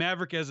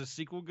 Maverick as a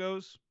sequel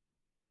goes,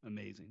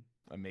 amazing.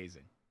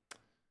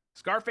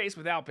 Scarface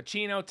with Al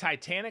Pacino,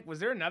 Titanic. Was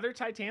there another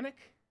Titanic?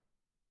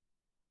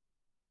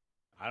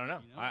 I don't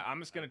know.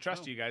 I'm just going to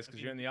trust you guys because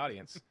you're in the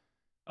audience.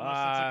 Unless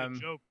it's like a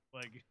joke.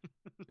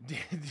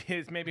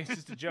 Like Maybe it's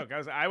just a joke.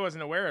 I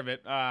wasn't aware of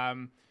it.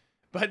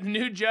 But the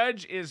new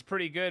Judge is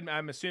pretty good.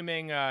 I'm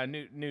assuming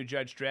new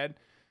Judge Dredd.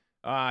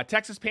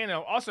 Texas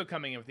Panel also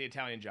coming in with the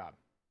Italian Job.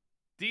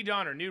 D.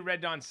 Donner, new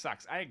Red Dawn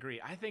sucks. I agree.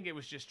 I think it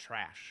was just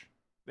trash.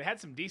 They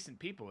had some decent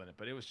people in it,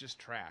 but it was just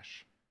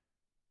trash.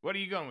 What are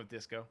you going with,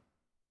 Disco?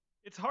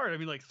 It's hard. I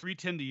mean, like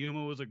 3:10 to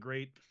Yuma was a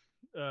great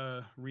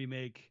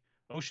remake.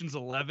 Ocean's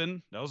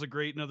 11, that was a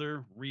great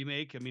another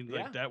remake. I mean,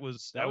 like that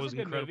was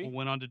incredible. Movie.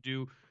 Went on to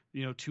do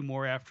two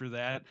more after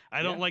that.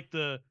 I don't like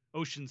the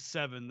Ocean's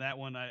 7. That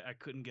one I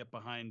couldn't get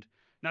behind.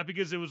 Not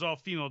because it was all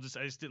female,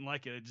 I just didn't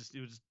like it. It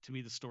was to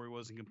me the story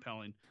wasn't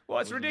compelling. Well,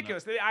 it's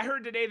ridiculous. I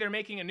heard today they're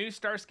making a new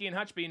Starsky and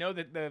Hutch, but you know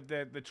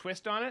the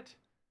twist on it?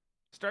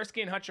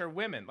 Starsky and Hutch are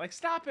women. Like,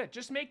 stop it.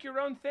 Just make your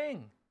own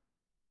thing.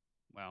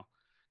 Wow.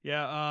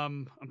 Yeah,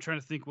 I'm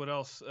trying to think what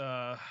else.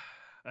 I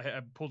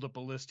pulled up a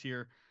list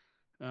here.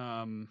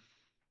 I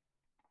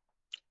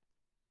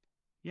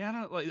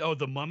don't like. Oh,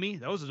 The Mummy.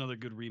 That was another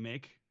good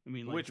remake. I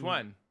mean, like, which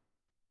one?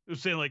 I was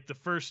saying like the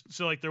first.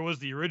 So like there was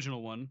the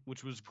original one,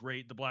 which was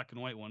great. The black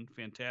and white one,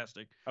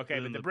 fantastic.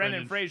 Okay, but the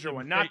Brendan Fraser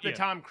one, not the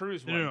Tom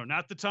Cruise one. No,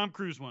 not the Tom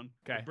Cruise one.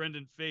 Okay, the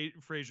Brendan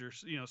Fraser.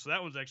 So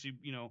that one's actually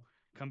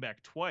come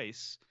back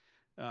twice.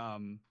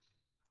 Some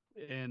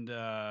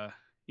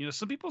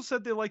people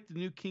said they liked the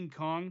new King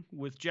Kong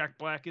with Jack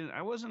Black in it.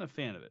 I wasn't a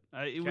fan of it.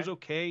 It was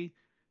okay. It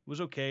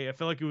was okay. I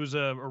felt like it was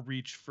a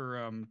reach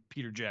for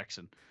Peter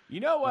Jackson.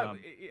 You know what?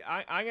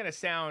 I'm going to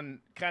sound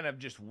kind of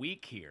just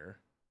weak here.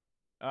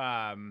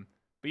 But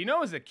you know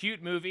what was a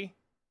cute movie?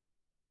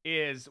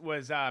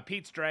 Was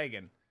Pete's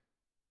Dragon.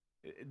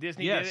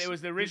 Disney did it. It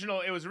was the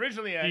original. It was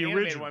originally an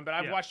animated one, but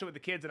I've watched it with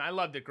the kids, and I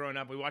loved it growing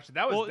up. We watched it.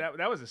 That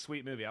was a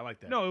sweet movie. I like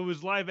that. No, it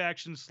was live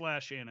action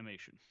 /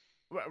 animation.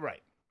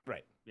 Right.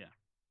 Yeah.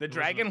 The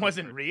dragon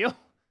wasn't real?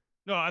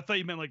 No, I thought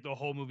you meant like the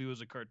whole movie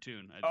was a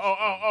cartoon.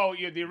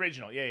 Yeah, the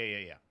original.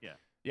 Yeah.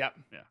 Yep.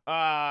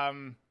 Yeah.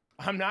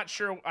 I'm not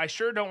sure. I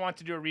sure don't want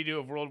to do a redo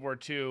of World War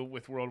II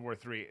with World War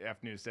III.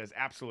 F News says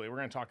absolutely. We're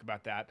going to talk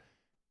about that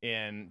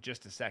in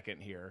just a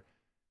second here.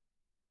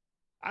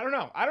 I don't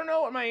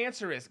know what my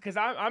answer is because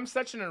I'm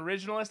such an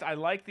originalist. I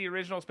like the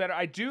originals better.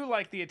 I do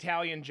like the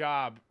Italian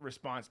Job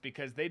response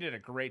because they did a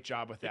great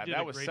job with that.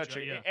 That was such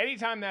a.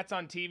 Anytime that's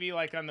on TV,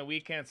 like on the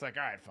weekend, it's like,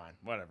 all right, fine,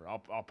 whatever.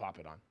 I'll pop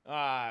it on.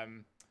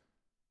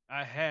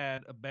 I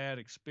had a bad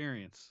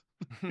experience.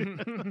 I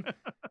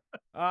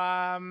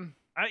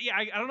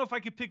don't know if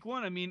I could pick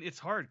one. I mean, it's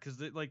hard because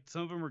like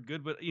some of them are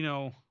good, but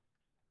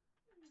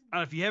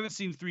If you haven't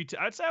seen 310,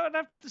 I'd say I would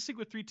have to stick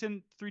with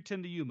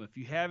 310 to Yuma. If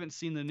you haven't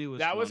seen the newest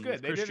That was one good.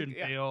 with They did it, Christian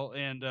yeah. Bale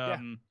and Yeah.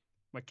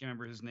 I can't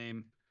remember his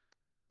name.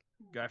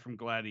 Guy from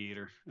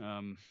Gladiator.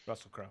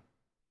 Russell Crowe.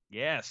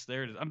 Yes,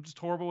 there it is. I'm just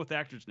horrible with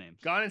actors' names.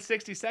 Gone in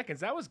 60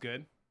 Seconds. That was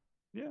good.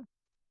 Yeah.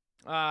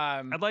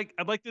 Um, I'd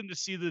like them to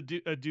see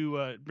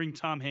bring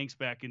Tom Hanks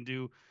back and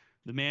do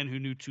The Man Who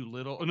Knew Too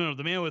Little. Oh, no,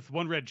 The Man with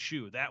One Red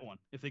Shoe. That one.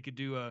 If they could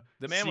do a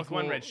The Man with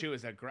One sequel- Red Shoe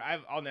is a great.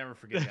 I'll never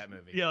forget that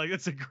movie. Yeah, like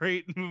that's a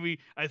great movie.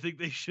 I think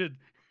they should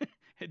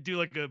do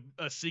like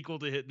a sequel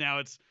to it. Now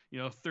it's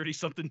 30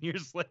 something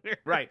years later.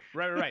 Right.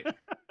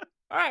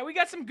 All right, we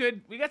got some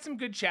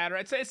good chatter.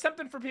 It's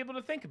something for people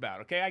to think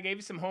about. Okay, I gave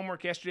you some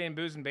homework yesterday in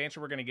Booze and Banter.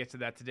 We're going to get to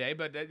that today,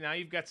 but now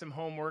you've got some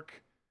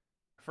homework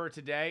for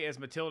today. As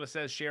Matilda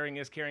says, sharing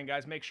is caring,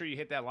 guys. Make sure you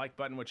hit that like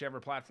button, whichever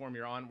platform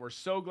you're on. We're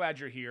so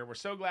glad you're here. We're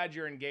so glad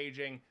you're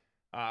engaging.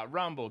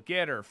 Rumble,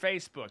 Getter,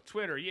 Facebook,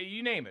 Twitter,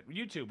 you name it,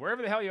 YouTube,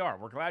 wherever the hell you are.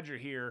 We're glad you're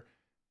here.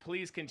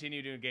 Please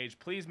continue to engage.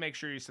 Please make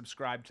sure you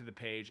subscribe to the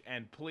page,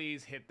 and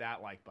please hit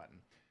that like button.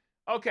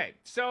 Okay,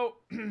 so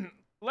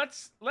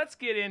let's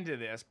get into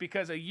this,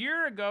 because a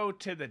year ago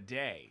to the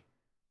day,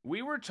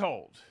 we were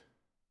told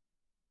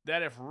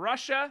that if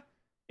Russia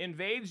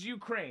invades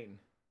Ukraine,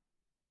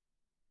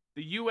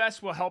 the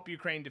U.S. will help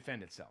Ukraine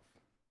defend itself.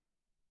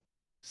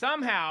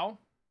 Somehow,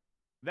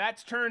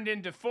 that's turned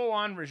into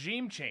full-on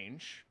regime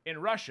change in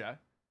Russia,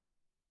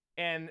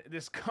 and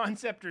this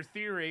concept or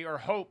theory or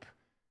hope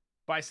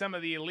by some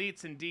of the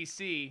elites in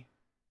D.C.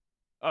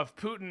 of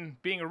Putin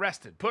being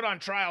arrested, put on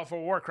trial for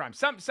war crimes,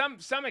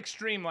 some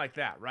extreme like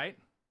that, right?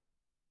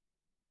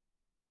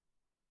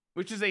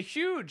 Which is a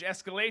huge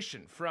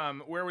escalation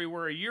from where we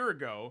were a year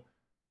ago,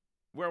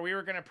 where we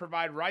were going to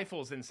provide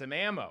rifles and some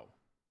ammo,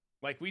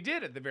 like we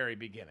did at the very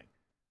beginning.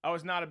 I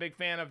was not a big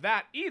fan of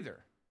that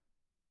either.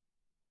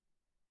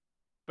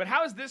 But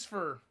how is this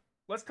for,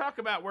 let's talk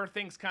about where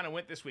things kind of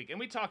went this week. And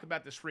we talk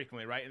about this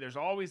frequently, right? There's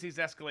always these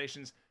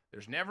escalations.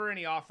 There's never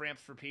any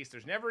off-ramps for peace.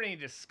 There's never any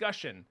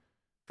discussion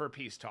for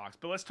peace talks.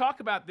 But let's talk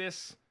about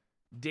this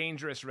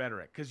dangerous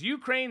rhetoric. Because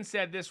Ukraine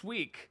said this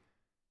week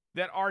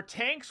that our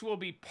tanks will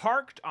be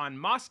parked on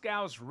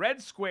Moscow's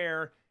Red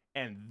Square,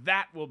 and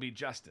that will be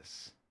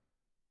justice.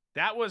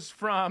 That was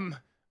from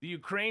the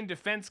Ukraine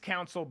Defense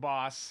Council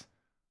boss,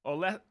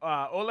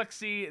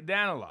 Oleksiy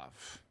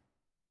Danilov.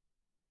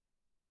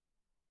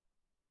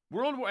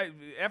 Worldwide,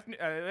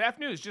 F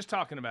News just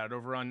talking about it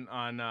over on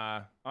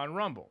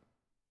Rumble.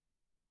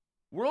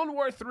 World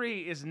War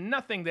III is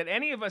nothing that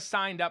any of us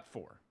signed up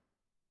for,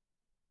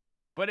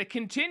 but it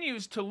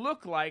continues to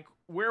look like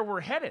where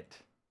we're headed.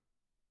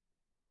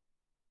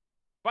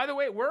 By the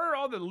way, where are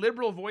all the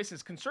liberal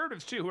voices,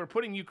 conservatives too, who are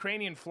putting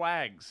Ukrainian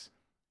flags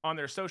on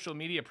their social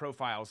media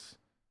profiles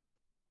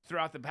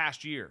throughout the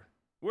past year?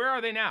 Where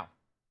are they now?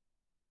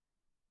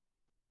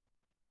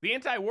 The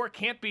anti-war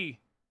can't be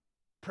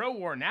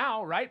pro-war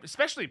now, right?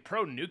 Especially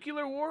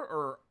pro-nuclear war,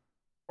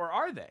 or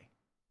are they?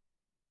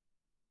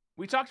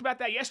 We talked about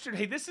that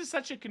yesterday. This is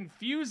such a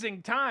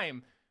confusing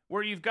time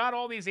where you've got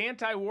all these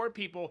anti-war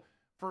people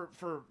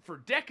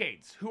for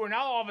decades who are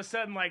now all of a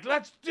sudden like,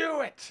 let's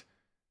do it.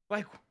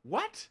 Like,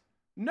 what?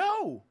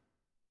 No.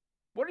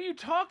 What are you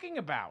talking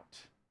about?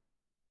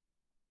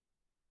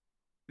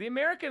 The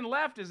American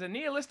left is a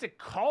nihilistic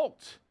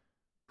cult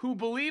who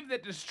believe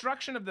that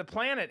destruction of the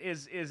planet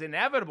is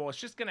inevitable. It's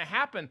just going to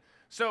happen.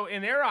 So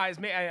in their eyes,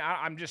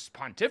 I'm just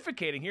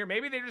pontificating here.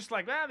 Maybe they're just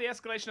like, the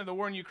escalation of the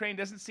war in Ukraine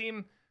doesn't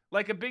seem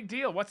like a big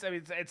deal.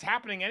 It's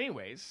happening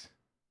anyways.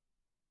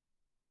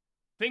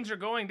 Things are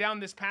going down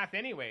this path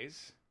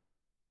anyways.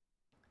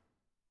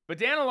 But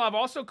Danilov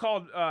also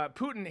called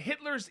Putin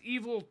Hitler's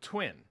evil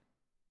twin.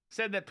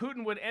 Said that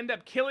Putin would end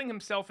up killing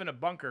himself in a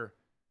bunker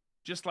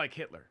just like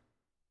Hitler.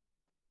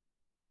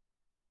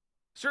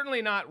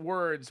 Certainly not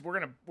words. We're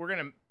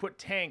gonna put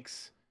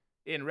tanks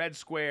in Red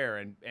Square,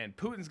 and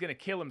Putin's going to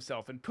kill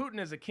himself, and Putin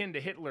is akin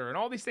to Hitler, and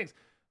all these things.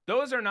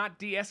 Those are not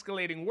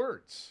de-escalating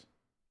words.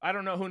 I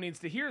don't know who needs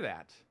to hear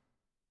that.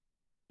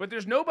 But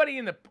there's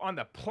nobody on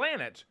the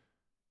planet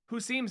who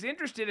seems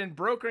interested in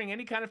brokering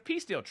any kind of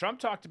peace deal. Trump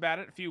talked about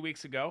it a few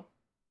weeks ago.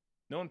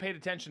 No one paid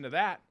attention to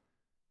that.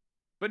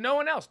 But no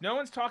one else. No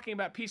one's talking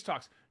about peace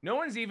talks. No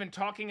one's even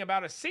talking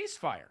about a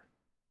ceasefire.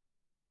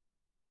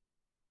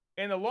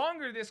 And the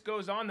longer this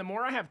goes on, the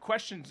more I have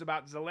questions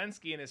about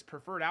Zelensky and his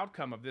preferred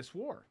outcome of this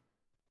war.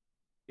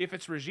 If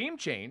it's regime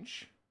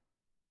change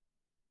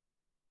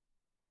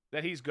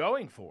that he's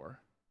going for,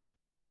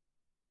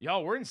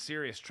 y'all, we're in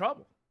serious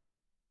trouble.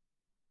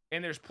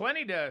 And there's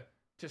plenty to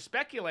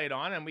speculate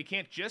on, and we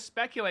can't just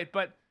speculate,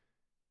 but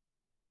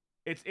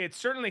it's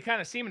certainly kind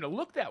of seeming to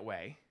look that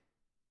way.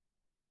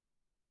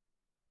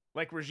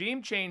 Like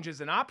regime change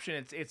is an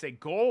option. It's a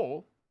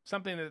goal,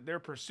 something that they're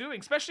pursuing,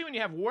 especially when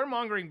you have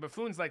warmongering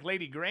buffoons like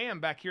Lady Graham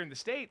back here in the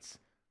States,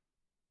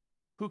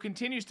 who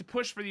continues to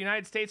push for the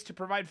United States to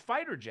provide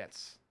fighter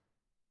jets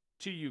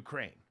to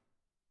Ukraine.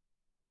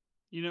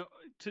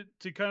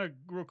 To kind of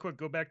real quick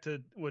go back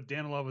to what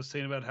Danilov was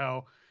saying about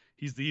how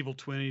he's the evil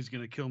twin, he's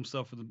going to kill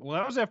himself. Well,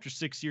 that was after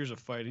 6 years of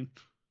fighting.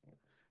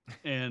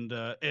 and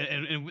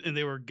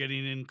they were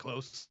getting in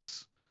close.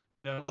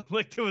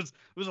 Like there was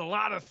a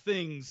lot of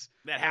things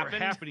that were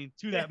happening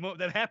to that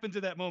that happened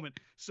to that moment.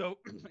 So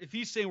if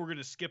he's saying we're going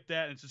to skip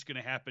that and it's just going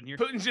to happen here,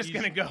 Putin's just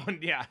going to go and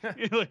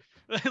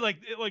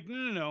like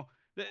no.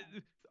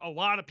 A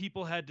lot of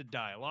people had to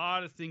die. A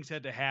lot of things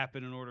had to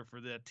happen in order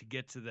for that to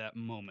get to that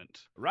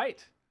moment.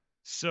 Right.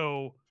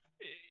 So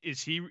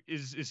is he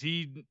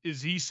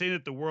saying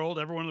that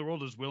everyone in the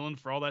world is willing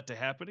for all that to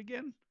happen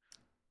again?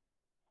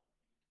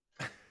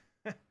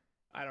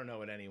 I don't know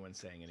what anyone's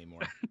saying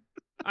anymore.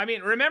 I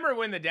mean, remember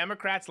when the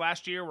Democrats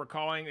last year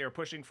they were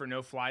pushing for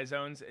no-fly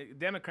zones,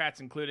 Democrats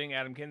including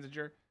Adam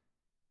Kinzinger?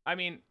 I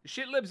mean,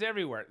 shit libs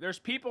everywhere. There's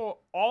people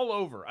all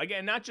over.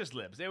 Again, not just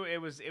libs.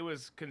 It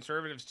was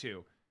conservatives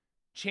too,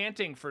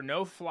 chanting for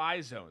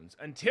no-fly zones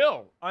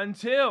until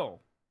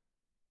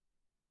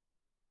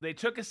they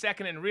took a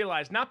second and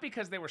realized, not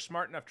because they were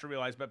smart enough to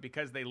realize, but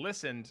because they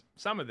listened,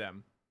 some of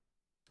them,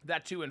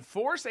 that to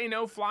enforce a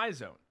no-fly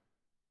zone,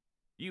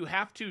 you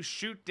have to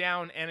shoot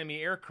down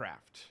enemy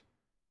aircraft,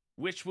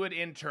 which would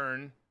in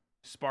turn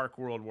spark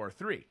World War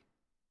III.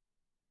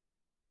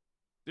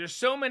 There's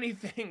so many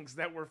things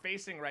that we're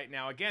facing right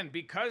now, again,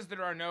 because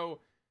there are no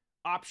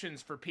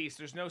options for peace.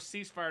 There's no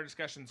ceasefire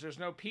discussions. There's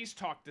no peace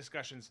talk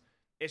discussions.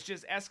 It's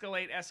just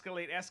escalate.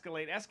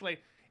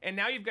 And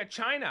now you've got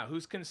China,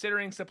 who's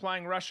considering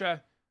supplying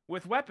Russia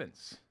with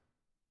weapons.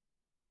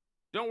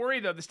 Don't worry,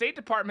 though. The State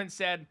Department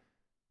said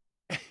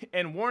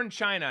and warned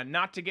China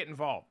not to get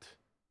involved,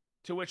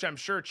 to which I'm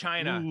sure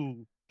China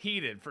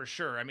heeded for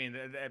sure. I mean,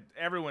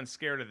 everyone's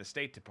scared of the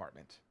State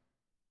Department.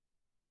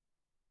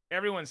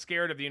 Everyone's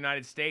scared of the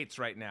United States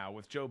right now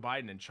with Joe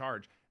Biden in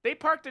charge. They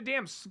parked a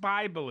damn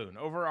spy balloon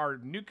over our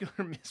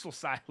nuclear missile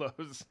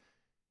silos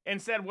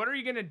and said, what are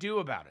you going to do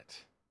about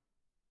it?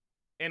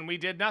 And we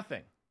did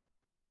nothing.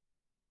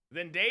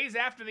 Then days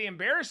after the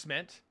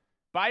embarrassment,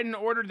 Biden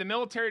ordered the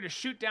military to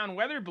shoot down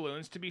weather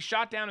balloons to be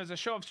shot down as a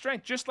show of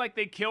strength, just like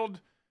they killed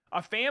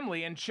a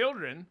family and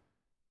children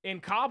in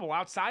Kabul,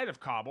 outside of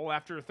Kabul,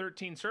 after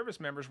 13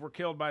 service members were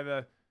killed by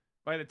the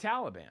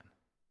Taliban.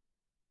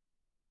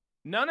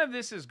 None of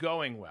this is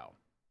going well.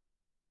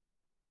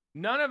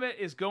 None of it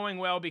is going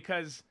well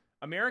because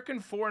American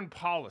foreign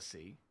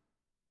policy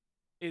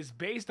is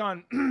based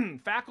on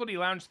faculty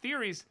lounge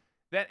theories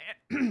that,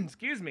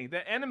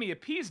 that enemy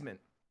appeasement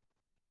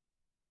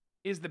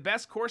is the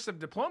best course of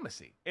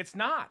diplomacy. It's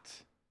not.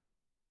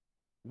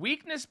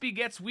 Weakness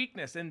begets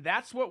weakness, and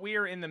that's what we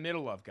are in the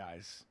middle of,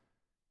 guys.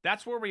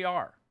 That's where we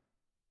are.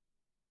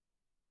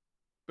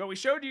 But we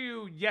showed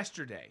you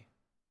yesterday,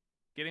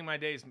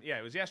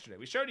 it was yesterday.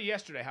 We showed you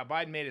yesterday how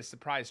Biden made his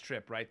surprise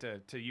trip, right,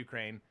 to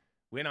Ukraine,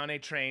 went on a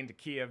train to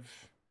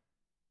Kiev,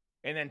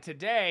 and then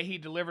today he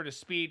delivered a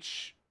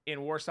speech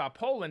in Warsaw,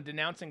 Poland,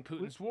 denouncing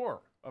Putin's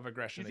war of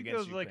aggression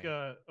against Ukraine.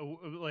 That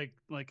was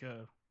like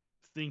a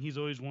thing he's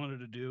always wanted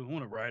to do. I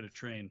want to ride a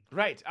train.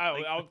 Right.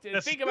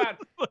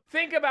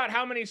 Think about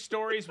how many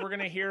stories we're going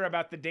to hear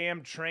about the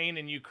damn train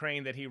in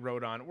Ukraine that he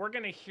rode on. We're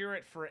going to hear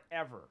it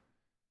forever.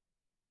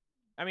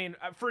 I mean,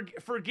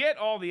 forget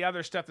all the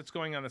other stuff that's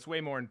going on that's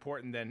way more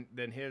important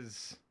than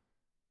his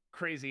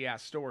crazy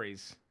ass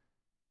stories.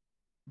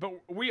 But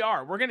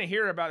we're going to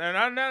hear about it.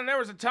 And there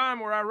was a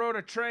time where I rode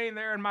a train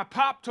there and my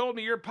pop told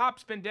me your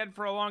pop's been dead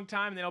for a long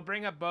time. And then he'll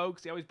bring up Bo,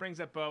 because he always brings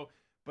up Bo,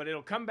 but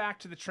it'll come back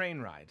to the train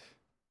ride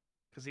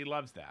because he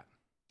loves that.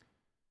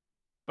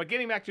 But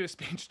getting back to his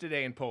speech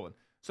today in Poland.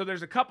 So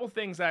there's a couple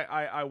things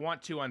I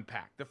want to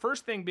unpack. The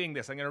first thing being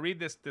this. I'm going to read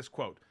this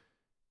quote.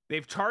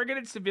 They've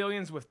targeted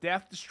civilians with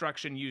death,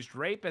 destruction, used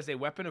rape as a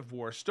weapon of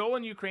war,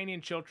 stolen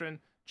Ukrainian children,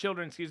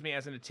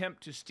 as an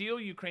attempt to steal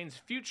Ukraine's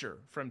future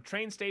from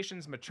train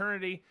stations,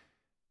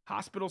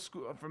 hospitals,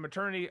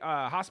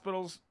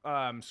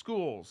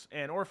 schools,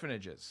 and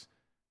orphanages.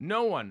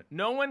 No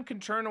one can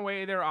turn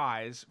away their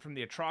eyes from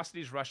the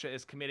atrocities Russia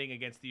is committing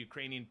against the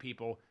Ukrainian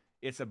people.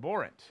 It's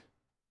abhorrent.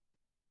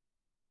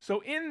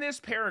 So in this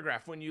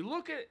paragraph, when you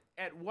look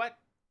at what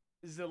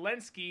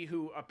Zelensky,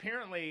 who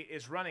apparently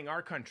is running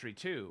our country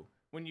too,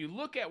 when you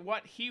look at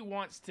what he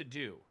wants to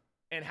do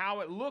and how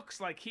it looks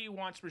like he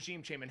wants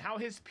regime change and how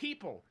his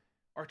people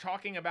are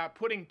talking about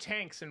putting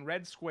tanks in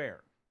Red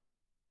Square,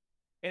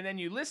 and then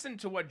you listen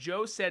to what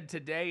Joe said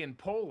today in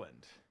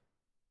Poland,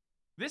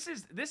 this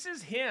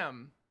is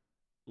him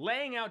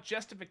laying out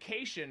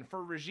justification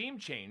for regime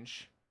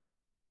change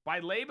by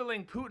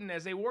labeling Putin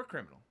as a war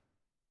criminal.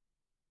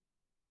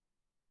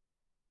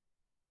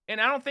 And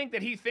I don't think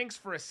that he thinks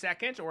for a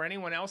second, or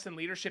anyone else in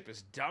leadership,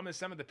 as dumb as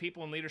some of the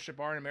people in leadership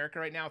are in America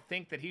right now,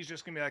 think that he's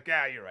just going to be like,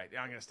 yeah, you're right,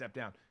 I'm going to step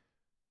down.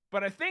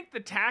 But I think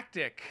the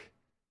tactic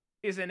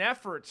is an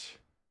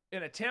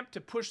attempt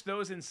to push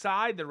those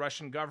inside the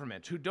Russian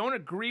government who don't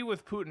agree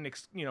with Putin,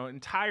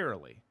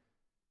 entirely,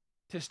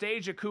 to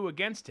stage a coup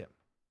against him.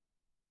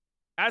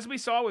 As we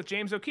saw with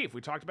James O'Keefe, we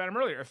talked about him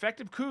earlier,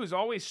 effective coups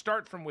always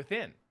start from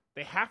within.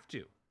 They have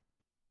to.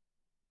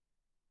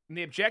 And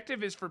the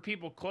objective is for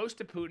people close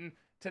to Putin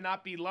to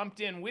not be lumped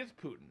in with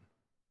Putin.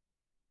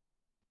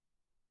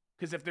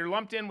 Because if they're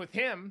lumped in with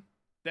him,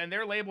 then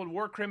they're labeled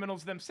war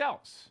criminals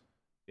themselves.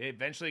 They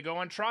eventually go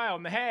on trial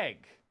in The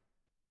Hague,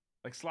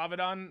 like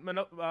Slobodan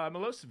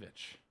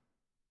Milosevic.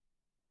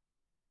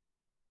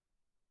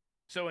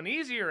 So an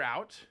easier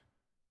out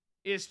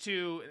is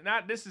to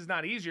this is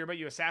not easier, but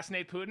you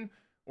assassinate Putin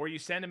or you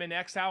send him in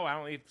exile. I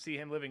don't see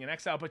him living in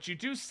exile, but you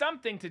do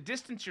something to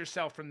distance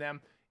yourself from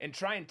them and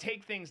try and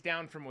take things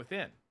down from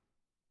within.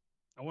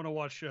 I want to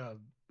watch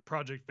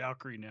Project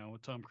Valkyrie now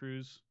with Tom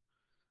Cruise,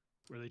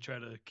 where they try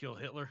to kill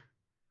Hitler.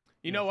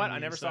 You know what? I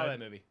never saw that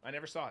movie. I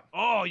never saw it.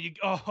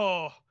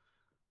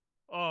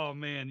 Oh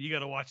man, you got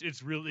to watch.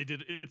 It's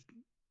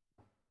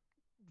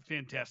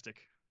fantastic.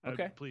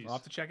 Okay, please. I'll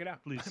have to check it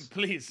out. Please,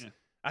 please. Yeah.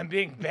 I'm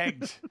being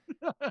begged.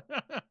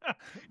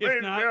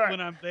 If not,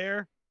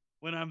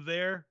 when I'm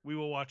there, we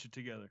will watch it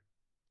together.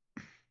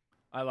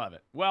 I love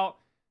it. Well,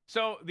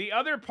 so the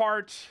other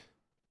part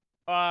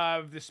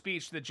of the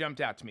speech that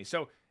jumped out to me.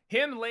 So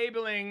him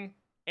labeling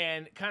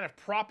and kind of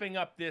propping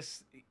up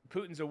this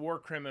Putin's a war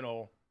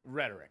criminal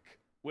rhetoric,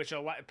 which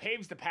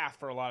paves the path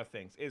for a lot of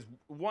things, is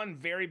one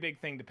very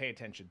big thing to pay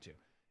attention to.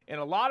 And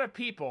a lot of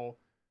people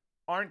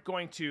aren't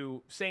going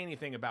to say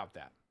anything about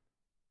that.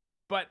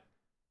 But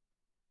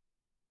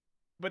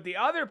the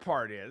other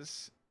part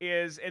is,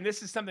 and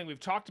this is something we've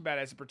talked about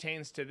as it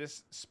pertains to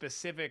this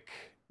specific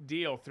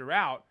deal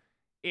throughout,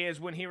 is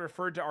when he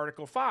referred to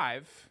Article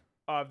 5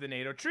 of the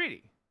NATO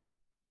treaty.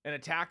 An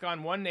attack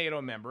on one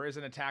NATO member is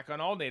an attack on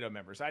all NATO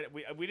members.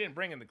 We didn't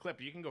bring in the clip,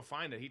 but you can go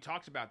find it. He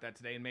talked about that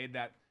today and made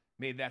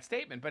that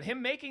statement. But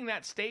him making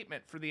that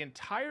statement for the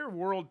entire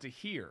world to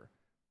hear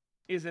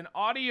is an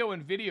audio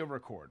and video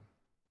record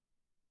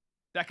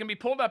that can be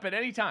pulled up at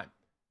any time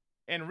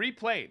and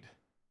replayed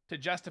to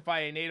justify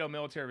a NATO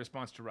military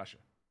response to Russia.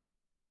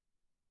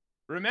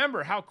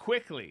 Remember how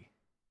quickly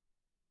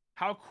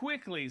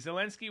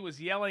Zelensky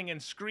was yelling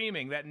and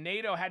screaming that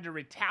NATO had to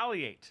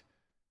retaliate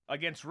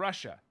against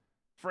Russia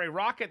for a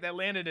rocket that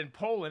landed in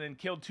Poland and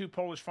killed 2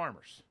 Polish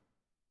farmers.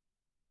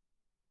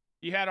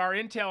 You had our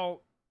intel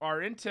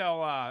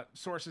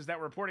sources that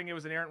were reporting it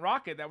was an errant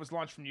rocket that was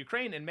launched from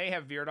Ukraine and may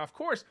have veered off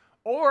course,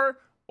 or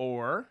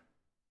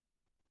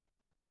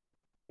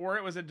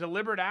it was a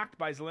deliberate act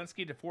by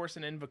Zelensky to force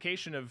an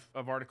invocation of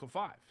Article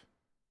 5.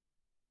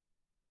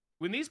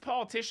 When these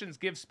politicians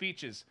give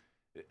speeches,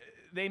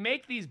 they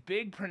make these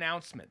big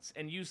pronouncements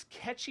and use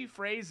catchy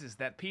phrases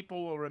that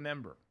people will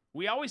remember.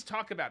 We always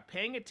talk about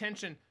paying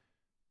attention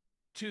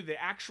to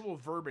the actual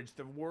verbiage,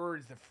 the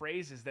words, the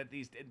phrases that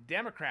these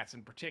Democrats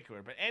in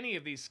particular, but any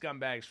of these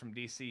scumbags from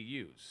D.C.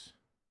 use.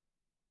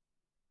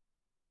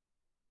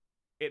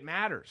 It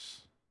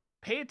matters.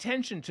 Pay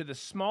attention to the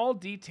small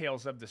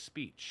details of the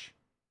speech.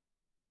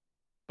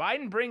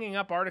 Biden bringing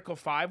up Article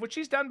 5, which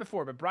he's done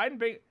before, but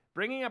Biden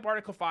bringing up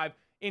Article 5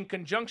 in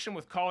conjunction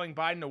with calling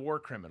Biden a war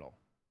criminal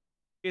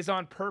is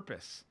on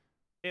purpose.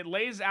 It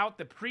lays out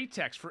the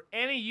pretext for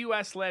any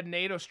U.S.-led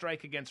NATO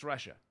strike against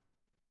Russia.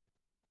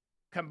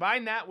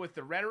 Combine that with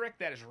the rhetoric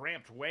that is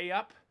ramped way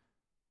up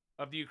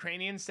of the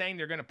Ukrainians saying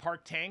they're going to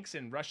park tanks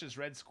in Russia's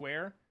Red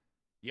Square.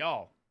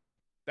 Y'all,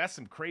 that's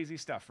some crazy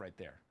stuff right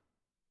there.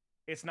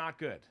 It's not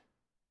good.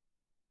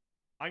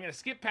 I'm going to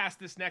skip past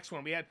this next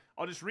one.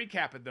 I'll just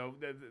recap it, though.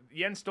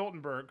 Jens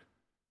Stoltenberg,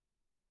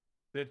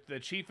 the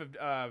chief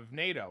of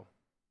NATO,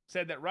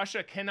 said that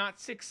Russia cannot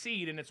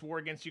succeed in its war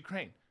against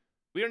Ukraine.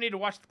 We don't need to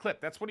watch the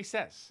clip. That's what he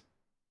says.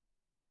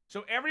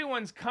 So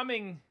everyone's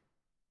coming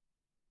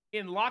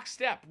in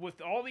lockstep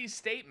with all these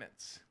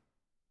statements,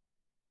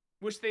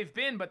 which they've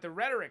been, but the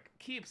rhetoric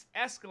keeps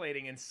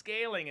escalating and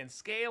scaling and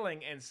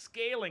scaling and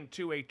scaling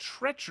to a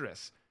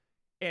treacherous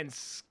and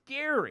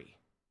scary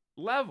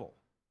level.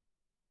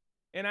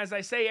 And as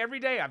I say every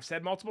day, I've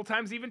said multiple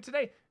times even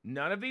today,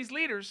 none of these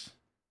leaders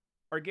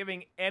are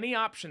giving any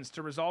options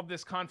to resolve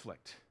this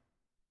conflict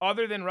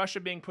other than Russia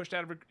being pushed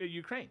out of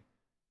Ukraine,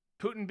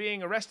 Putin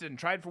being arrested and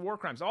tried for war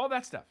crimes, all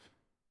that stuff.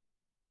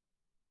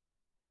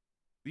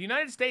 The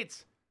United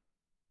States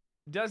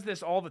does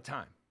this all the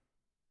time.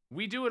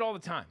 We do it all the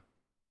time.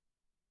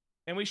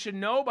 And we should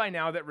know by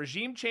now that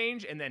regime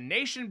change and then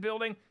nation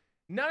building,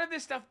 none of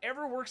this stuff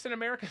ever works in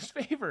America's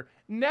favor.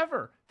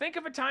 Never. Think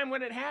of a time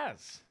when it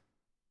has.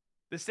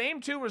 The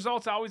same two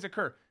results always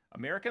occur.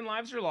 American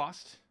lives are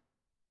lost,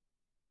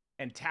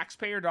 and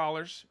taxpayer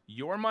dollars,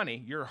 your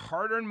money, your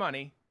hard-earned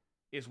money,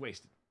 is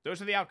wasted.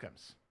 Those are the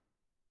outcomes.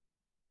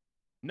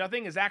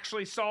 Nothing is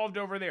actually solved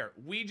over there.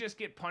 We just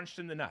get punched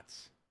in the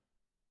nuts.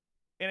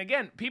 And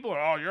again, people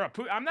are, you're a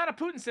Putin. I'm not a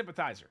Putin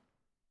sympathizer.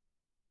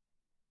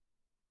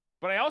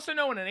 But I also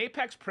know when an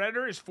apex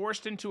predator is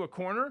forced into a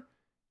corner,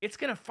 it's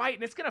going to fight,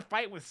 and it's going to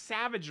fight with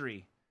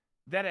savagery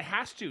that it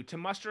has to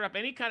muster up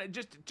any kind of,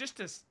 just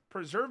to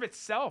preserve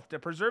itself, to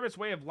preserve its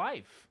way of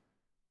life.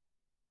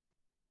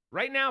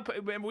 Right now,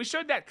 we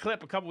showed that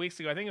clip a couple weeks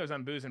ago. I think it was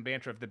on Booze and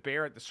Banter of the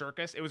bear at the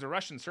circus. It was a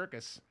Russian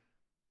circus,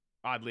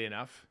 oddly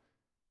enough,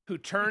 who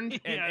turned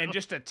and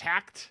just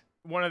attacked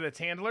one of its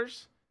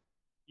handlers.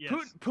 Yes.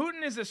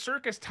 Putin is a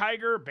circus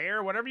tiger,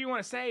 bear, whatever you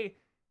want to say.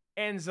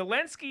 And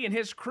Zelensky and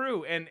his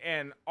crew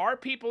and our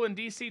people in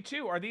D.C.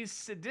 too are these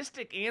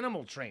sadistic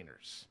animal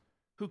trainers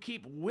who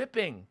keep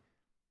whipping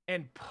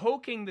and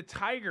poking the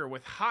tiger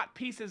with hot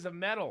pieces of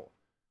metal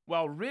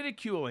while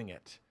ridiculing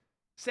it,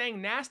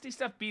 saying nasty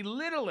stuff,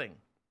 belittling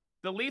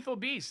the lethal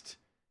beast.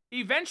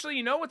 Eventually,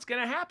 you know what's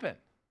going to happen.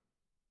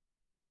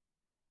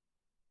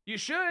 You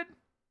should.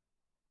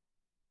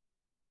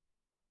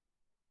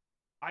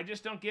 I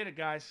just don't get it,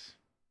 guys.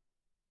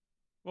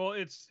 Well,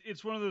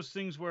 it's one of those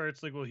things where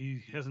it's like, well,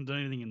 he hasn't done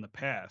anything in the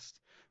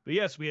past. But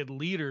yes, we had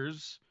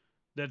leaders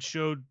that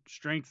showed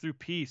strength through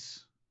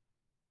peace,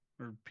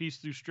 or peace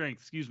through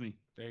strength. Excuse me.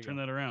 Turn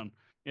that around.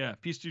 Yeah,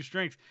 peace through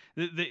strength.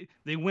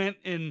 They went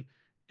and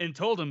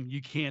told him,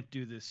 you can't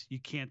do this, you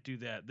can't do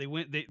that.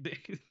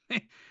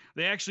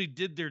 They actually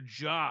did their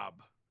job.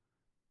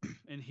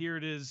 And here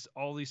it is,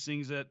 all these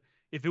things that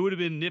if it would have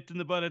been nipped in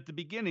the bud at the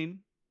beginning,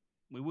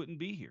 we wouldn't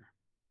be here.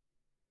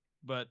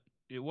 But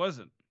it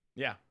wasn't.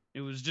 Yeah.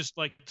 It was just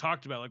like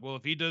talked about, like, well,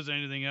 if he does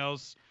anything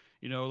else,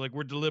 like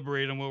we're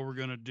deliberating on what we're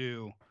going to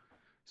do.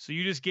 So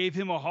you just gave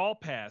him a hall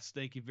pass.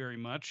 Thank you very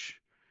much.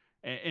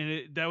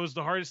 And that was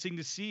the hardest thing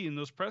to see in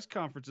those press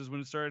conferences when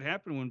it started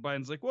happening, when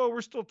Biden's like, well, we're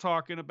still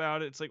talking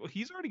about it. It's like, well,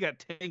 he's already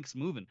got tanks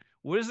moving.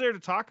 What is there to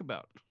talk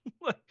about?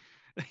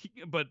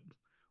 But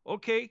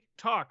okay,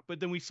 talk. But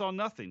then we saw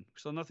nothing. We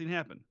saw nothing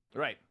happen.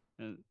 Right.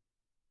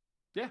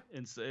 Yeah.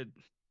 And said,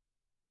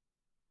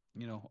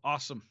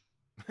 awesome.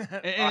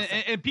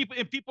 Awesome. And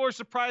people are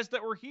surprised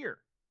that we're here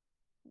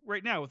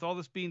right now with all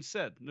this being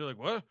said. And they're like,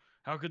 what?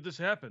 How could this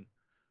happen?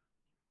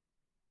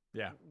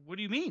 Yeah. What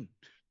do you mean?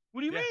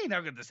 What do you mean?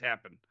 How could this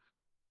happen?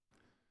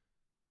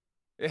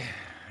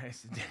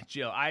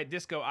 Jill,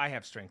 Disco, I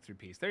have strength through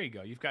peace. There you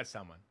go. You've got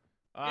someone.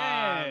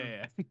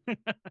 Yeah.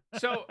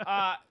 So,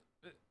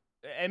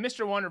 and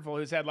Mr. Wonderful,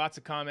 who's had lots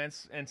of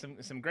comments and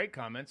some great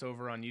comments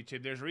over on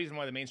YouTube. There's a reason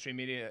why the mainstream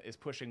media is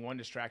pushing one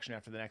distraction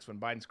after the next one.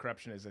 Biden's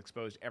corruption is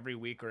exposed every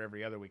week or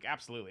every other week.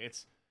 Absolutely.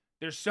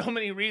 There's so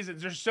many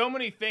reasons. There's so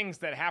many things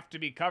that have to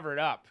be covered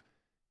up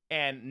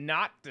and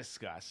not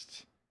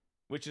discussed,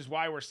 which is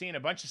why we're seeing a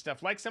bunch of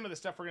stuff, like some of the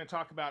stuff we're going to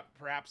talk about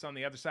perhaps on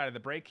the other side of the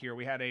break here.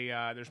 We had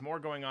there's more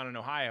going on in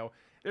Ohio.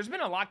 There's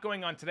been a lot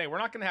going on today. We're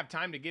not going to have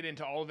time to get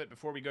into all of it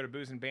before we go to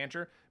Booze and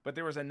Banter, but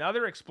there was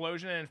another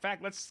explosion. And in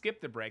fact, let's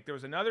skip the break. There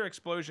was another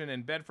explosion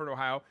in Bedford,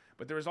 Ohio,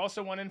 but there was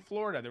also one in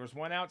Florida. There was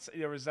one outside.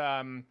 There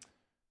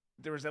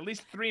was at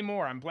least 3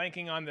 more. I'm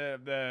blanking on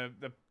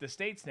the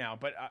states now,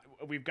 but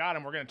we've got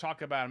them. We're going to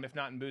talk about them, if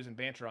not in Booze and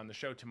Banter, on the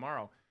show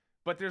tomorrow.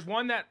 But there's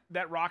one that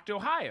rocked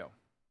Ohio.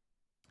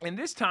 And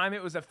this time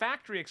it was a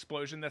factory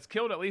explosion that's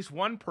killed at least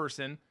one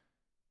person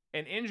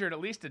and injured at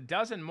least a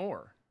dozen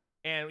more.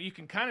 And you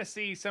can kind of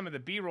see some of the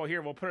B-roll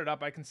here. We'll put it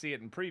up. I can see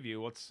it in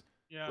preview. Let's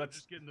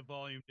just getting the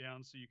volume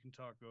down so you can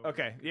talk over.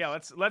 Okay, yeah,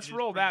 let's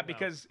roll that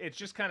because it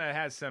just kind of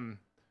has some,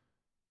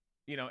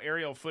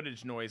 aerial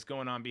footage noise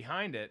going on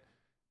behind it.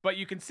 But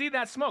you can see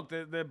that smoke.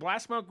 The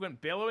blast smoke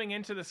went billowing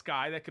into the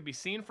sky that could be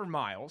seen for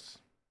miles.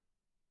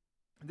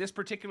 This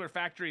particular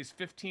factory is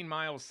 15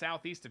 miles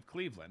southeast of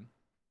Cleveland.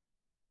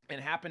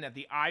 And happened at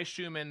the I.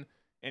 Schumann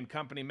and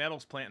Company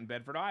metals plant in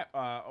Bedford,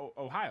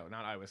 Ohio.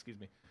 Not Iowa, excuse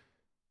me.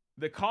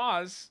 The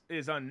cause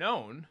is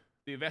unknown.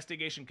 The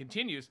investigation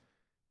continues.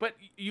 But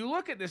you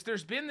look at this,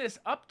 there's been this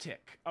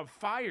uptick of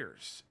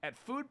fires at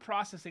food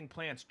processing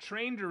plants,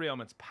 train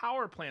derailments,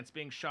 power plants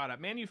being shot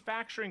up,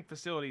 manufacturing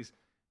facilities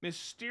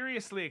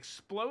mysteriously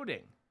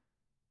exploding.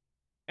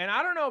 And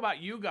I don't know about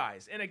you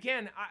guys. And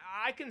again,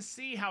 I can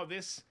see how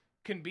this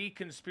can be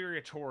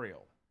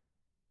conspiratorial.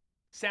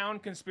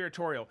 Sound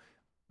conspiratorial.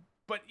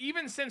 But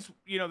even since,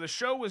 the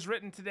show was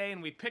written today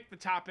and we picked the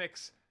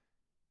topics,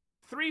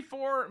 3,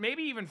 4,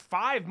 maybe even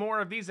 5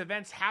 more of these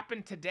events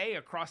happened today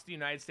across the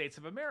United States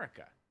of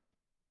America.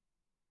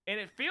 And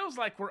it feels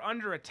like we're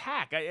under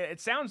attack. It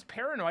sounds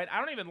paranoid. I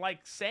don't even like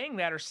saying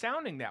that or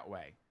sounding that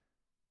way.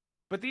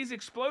 But these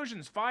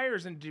explosions,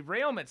 fires, and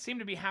derailments seem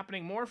to be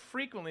happening more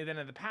frequently than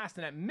in the past,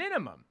 and at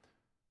minimum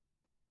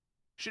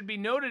should be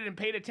noted and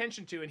paid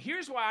attention to. And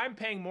here's why I'm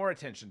paying more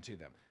attention to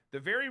them. The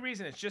very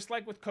reason, it's just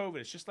like with COVID,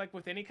 it's just like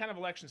with any kind of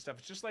election stuff,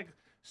 it's just like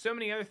so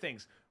many other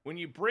things. When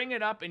you bring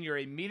it up and you're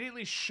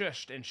immediately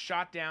shushed and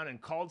shot down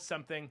and called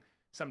something,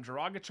 some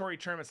derogatory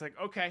term, it's like,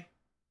 okay,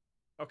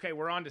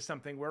 we're on to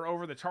something. We're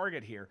over the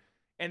target here.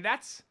 And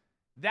that's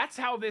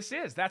how this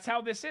is. That's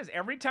how this is.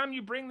 Every time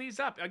you bring these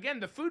up, again,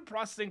 the food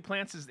processing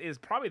plants is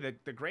probably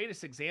the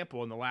greatest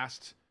example in the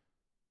last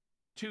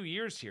 2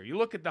 years here. You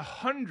look at the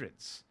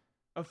hundreds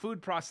of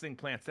food processing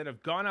plants that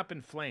have gone up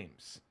in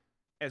flames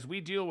as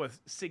we deal with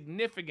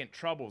significant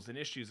troubles and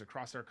issues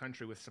across our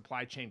country with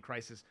supply chain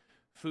crisis,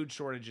 food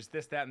shortages,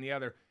 this, that, and the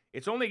other.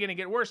 It's only going to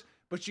get worse,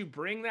 but you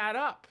bring that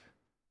up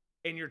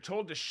and you're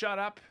told to shut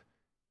up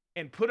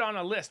and put on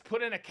a list,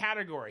 put in a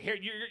category. Here,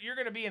 you're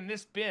going to be in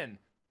this bin.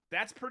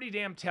 That's pretty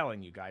damn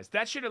telling, you guys.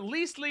 That should at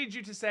least lead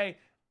you to say,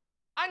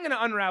 I'm going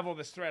to unravel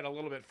this thread a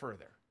little bit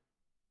further.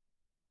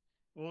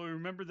 Well,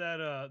 remember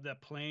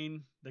that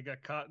plane that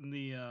got caught in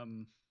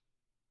the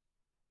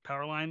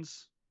power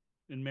lines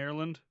in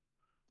Maryland?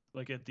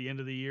 Like at the end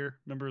of the year,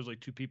 remember it was like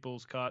 2 people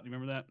was caught. You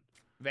remember that?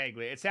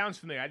 Vaguely, it sounds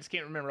familiar. I just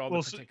can't remember all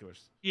the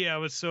particulars.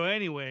 So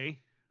anyway,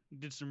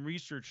 did some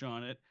research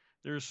on it.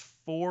 there's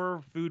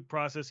 4 food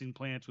processing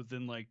plants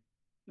within like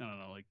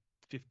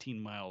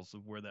 15 miles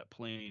of where that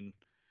plane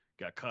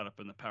got caught up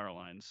in the power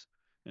lines.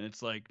 And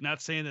it's like,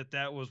 not saying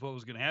that was what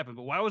was going to happen,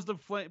 but why was the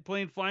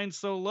plane flying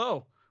so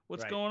low?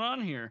 What's going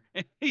on here?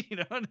 And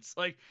it's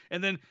like,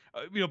 and then,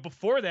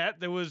 before that,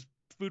 there was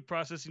food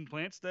processing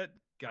plants that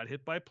got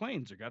hit by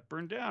planes or got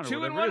burned down.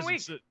 2 in 1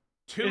 week.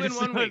 2 in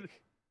 1 week.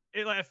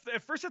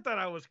 At first I thought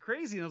I was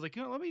crazy, and I was like,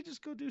 let me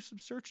just go do some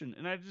searching.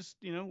 And I just,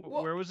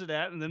 where was it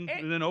at? And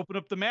then open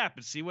up the map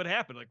and see what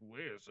happened. Like,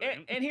 wait a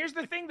second. And here's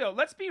the thing, though.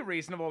 Let's be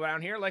reasonable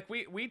around here. Like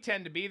we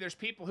tend to be. There's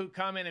people who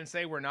come in and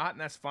say we're not,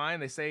 and that's fine.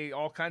 They say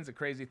all kinds of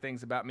crazy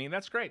things about me, and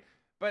that's great.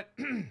 But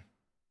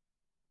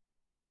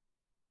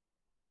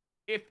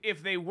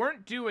if they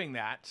weren't doing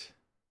that,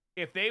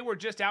 if they were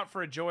just out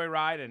for a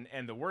joyride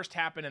and the worst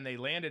happened and they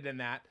landed in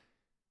that,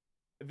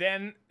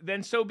 then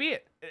so be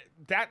it.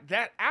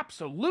 That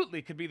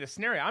absolutely could be the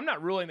scenario. I'm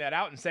not ruling that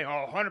out and saying,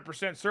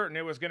 100% certain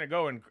it was going to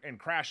go and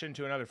crash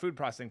into another food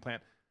processing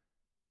plant.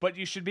 But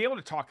you should be able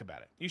to talk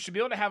about it. You should be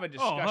able to have a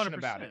discussion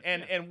about it.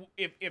 And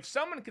if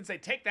someone can say,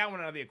 take that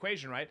one out of the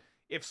equation, right?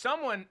 If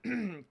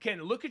someone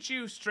can look at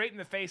you straight in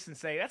the face and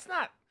say, that's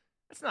not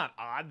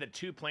odd that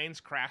 2 planes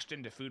crashed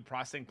into food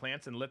processing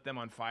plants and lit them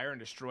on fire and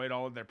destroyed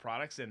all of their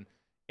products in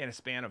a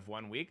span of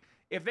 1 week.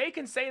 If they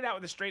can say that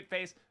with a straight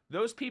face,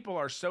 those people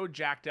are so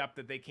jacked up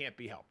that they can't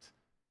be helped.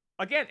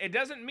 Again, it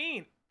doesn't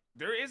mean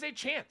there is a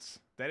chance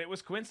that it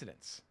was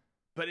coincidence,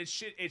 but it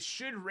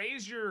should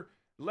raise your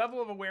level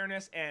of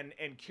awareness and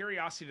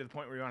curiosity to the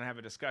point where you want to have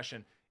a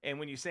discussion. And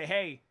when you say,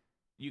 hey,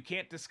 you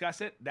can't discuss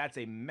it, that's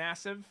a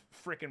massive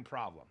freaking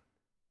problem.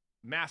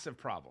 Massive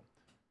problem.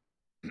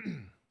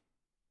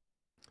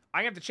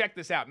 I have to check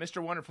this out.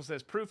 Mr. Wonderful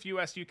says, proof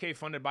U.S. UK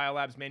funded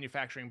biolabs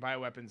manufacturing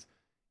bioweapons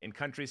in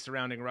countries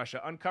surrounding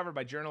Russia, uncovered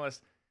by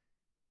journalist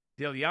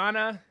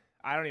Dilyana,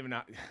 I don't even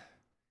know,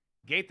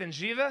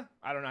 Gatanjiva,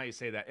 I don't know how you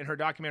say that, in her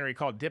documentary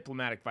called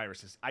Diplomatic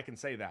Viruses. I can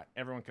say that.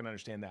 Everyone can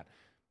understand that.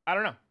 I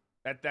don't know.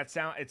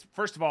 It's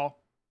first of all,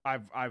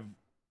 I've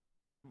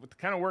with the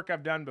kind of work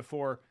I've done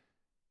before,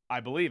 I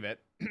believe it.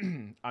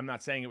 I'm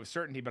not saying it with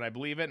certainty, but I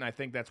believe it, and I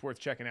think that's worth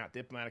checking out.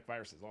 Diplomatic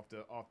Viruses. I'll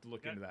have to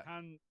look into that.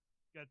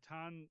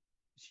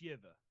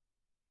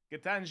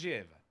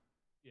 Gatanjieva.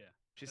 Yeah.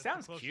 She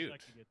sounds cute.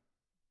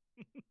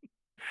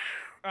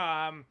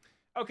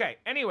 Okay,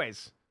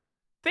 anyways,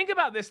 think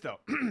about this, though.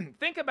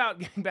 Think about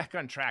getting back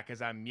on track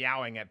as I'm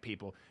meowing at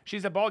people.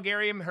 She's a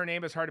Bulgarian. Her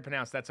name is hard to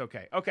pronounce. That's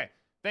okay. Okay,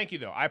 thank you,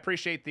 though. I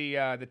appreciate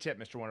the tip,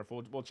 Mr.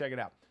 Wonderful. We'll check it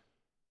out.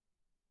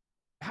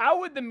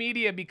 How would the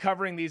media be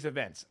covering these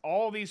events?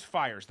 All these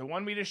fires, the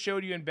one we just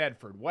showed you in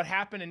Bedford, what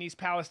happened in East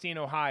Palestine,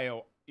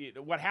 Ohio,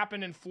 what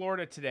happened in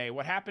Florida today,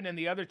 what happened in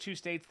the other 2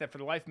 states that for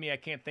the life of me I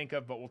can't think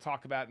of, but we'll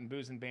talk about in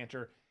Booze and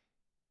Banter.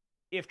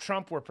 If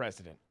Trump were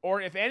president,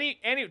 or if any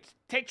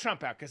take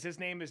Trump out because his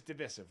name is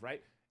divisive,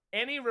 right?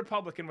 Any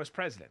Republican was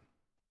president,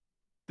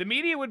 the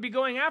media would be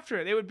going after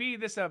it. It would be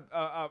this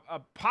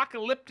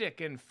apocalyptic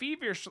and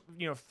feverish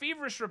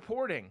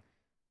reporting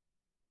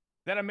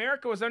that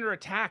America was under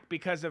attack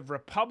because of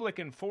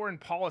Republican foreign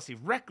policy,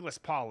 reckless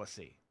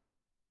policy.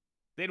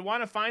 They'd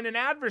want to find an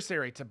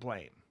adversary to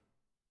blame.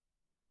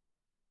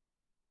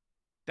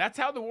 That's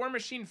how the war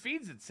machine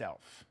feeds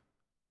itself.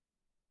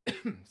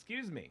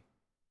 Excuse me.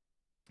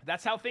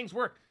 That's how things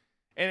work.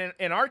 And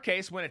in our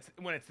case, when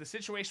it's the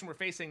situation we're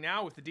facing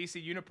now with the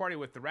DC Uniparty,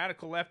 with the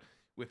radical left,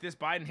 with this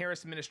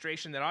Biden-Harris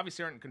administration that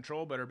obviously aren't in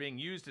control but are being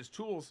used as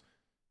tools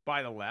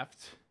by the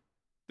left,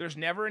 there's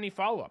never any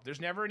follow-up.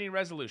 There's never any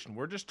resolution.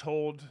 We're just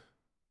told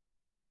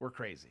we're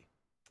crazy.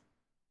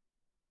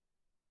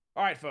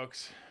 All right,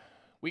 folks,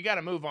 we got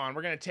to move on.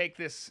 We're going to take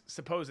this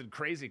supposed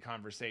crazy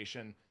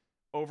conversation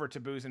over to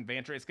Booze and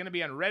Banter. It's going to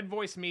be on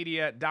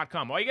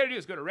redvoicemedia.com. All you got to do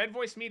is go to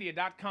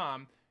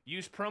redvoicemedia.com,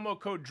 use promo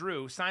code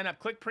Drew, sign up,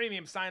 click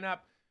premium, sign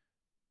up.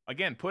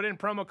 Again, put in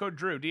promo code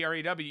Drew,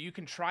 D-R-E-W. You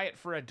can try it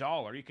for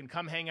 $1. You can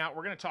come hang out.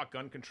 We're going to talk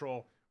gun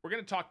control. We're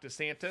going to talk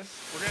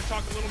DeSantis. We're going to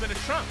talk a little bit of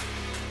Trump.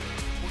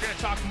 We're going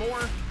to talk more,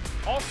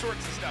 all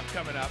sorts of stuff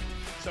coming up.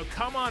 So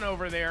come on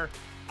over there.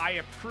 I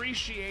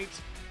appreciate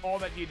all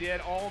that you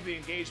did, all the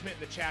engagement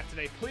in the chat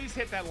today. Please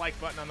hit that like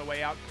button on the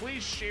way out.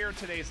 Please share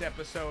today's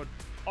episode.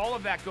 All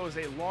of that goes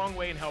a long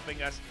way in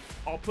helping us.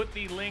 I'll put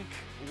the link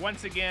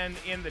once again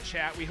in the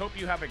chat. We hope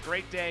you have a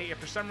great day. If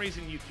for some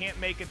reason you can't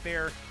make it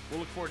there,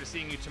 we'll look forward to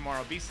seeing you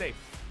tomorrow. Be safe,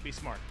 be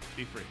smart,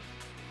 be free.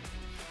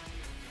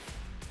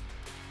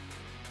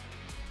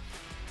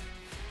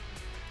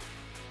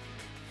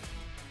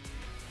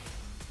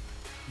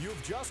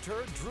 You've just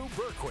heard Drew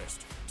Berquist.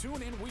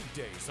 Tune in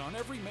weekdays on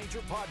every major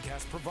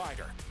podcast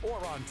provider or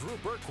on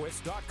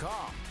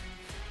drewberquist.com.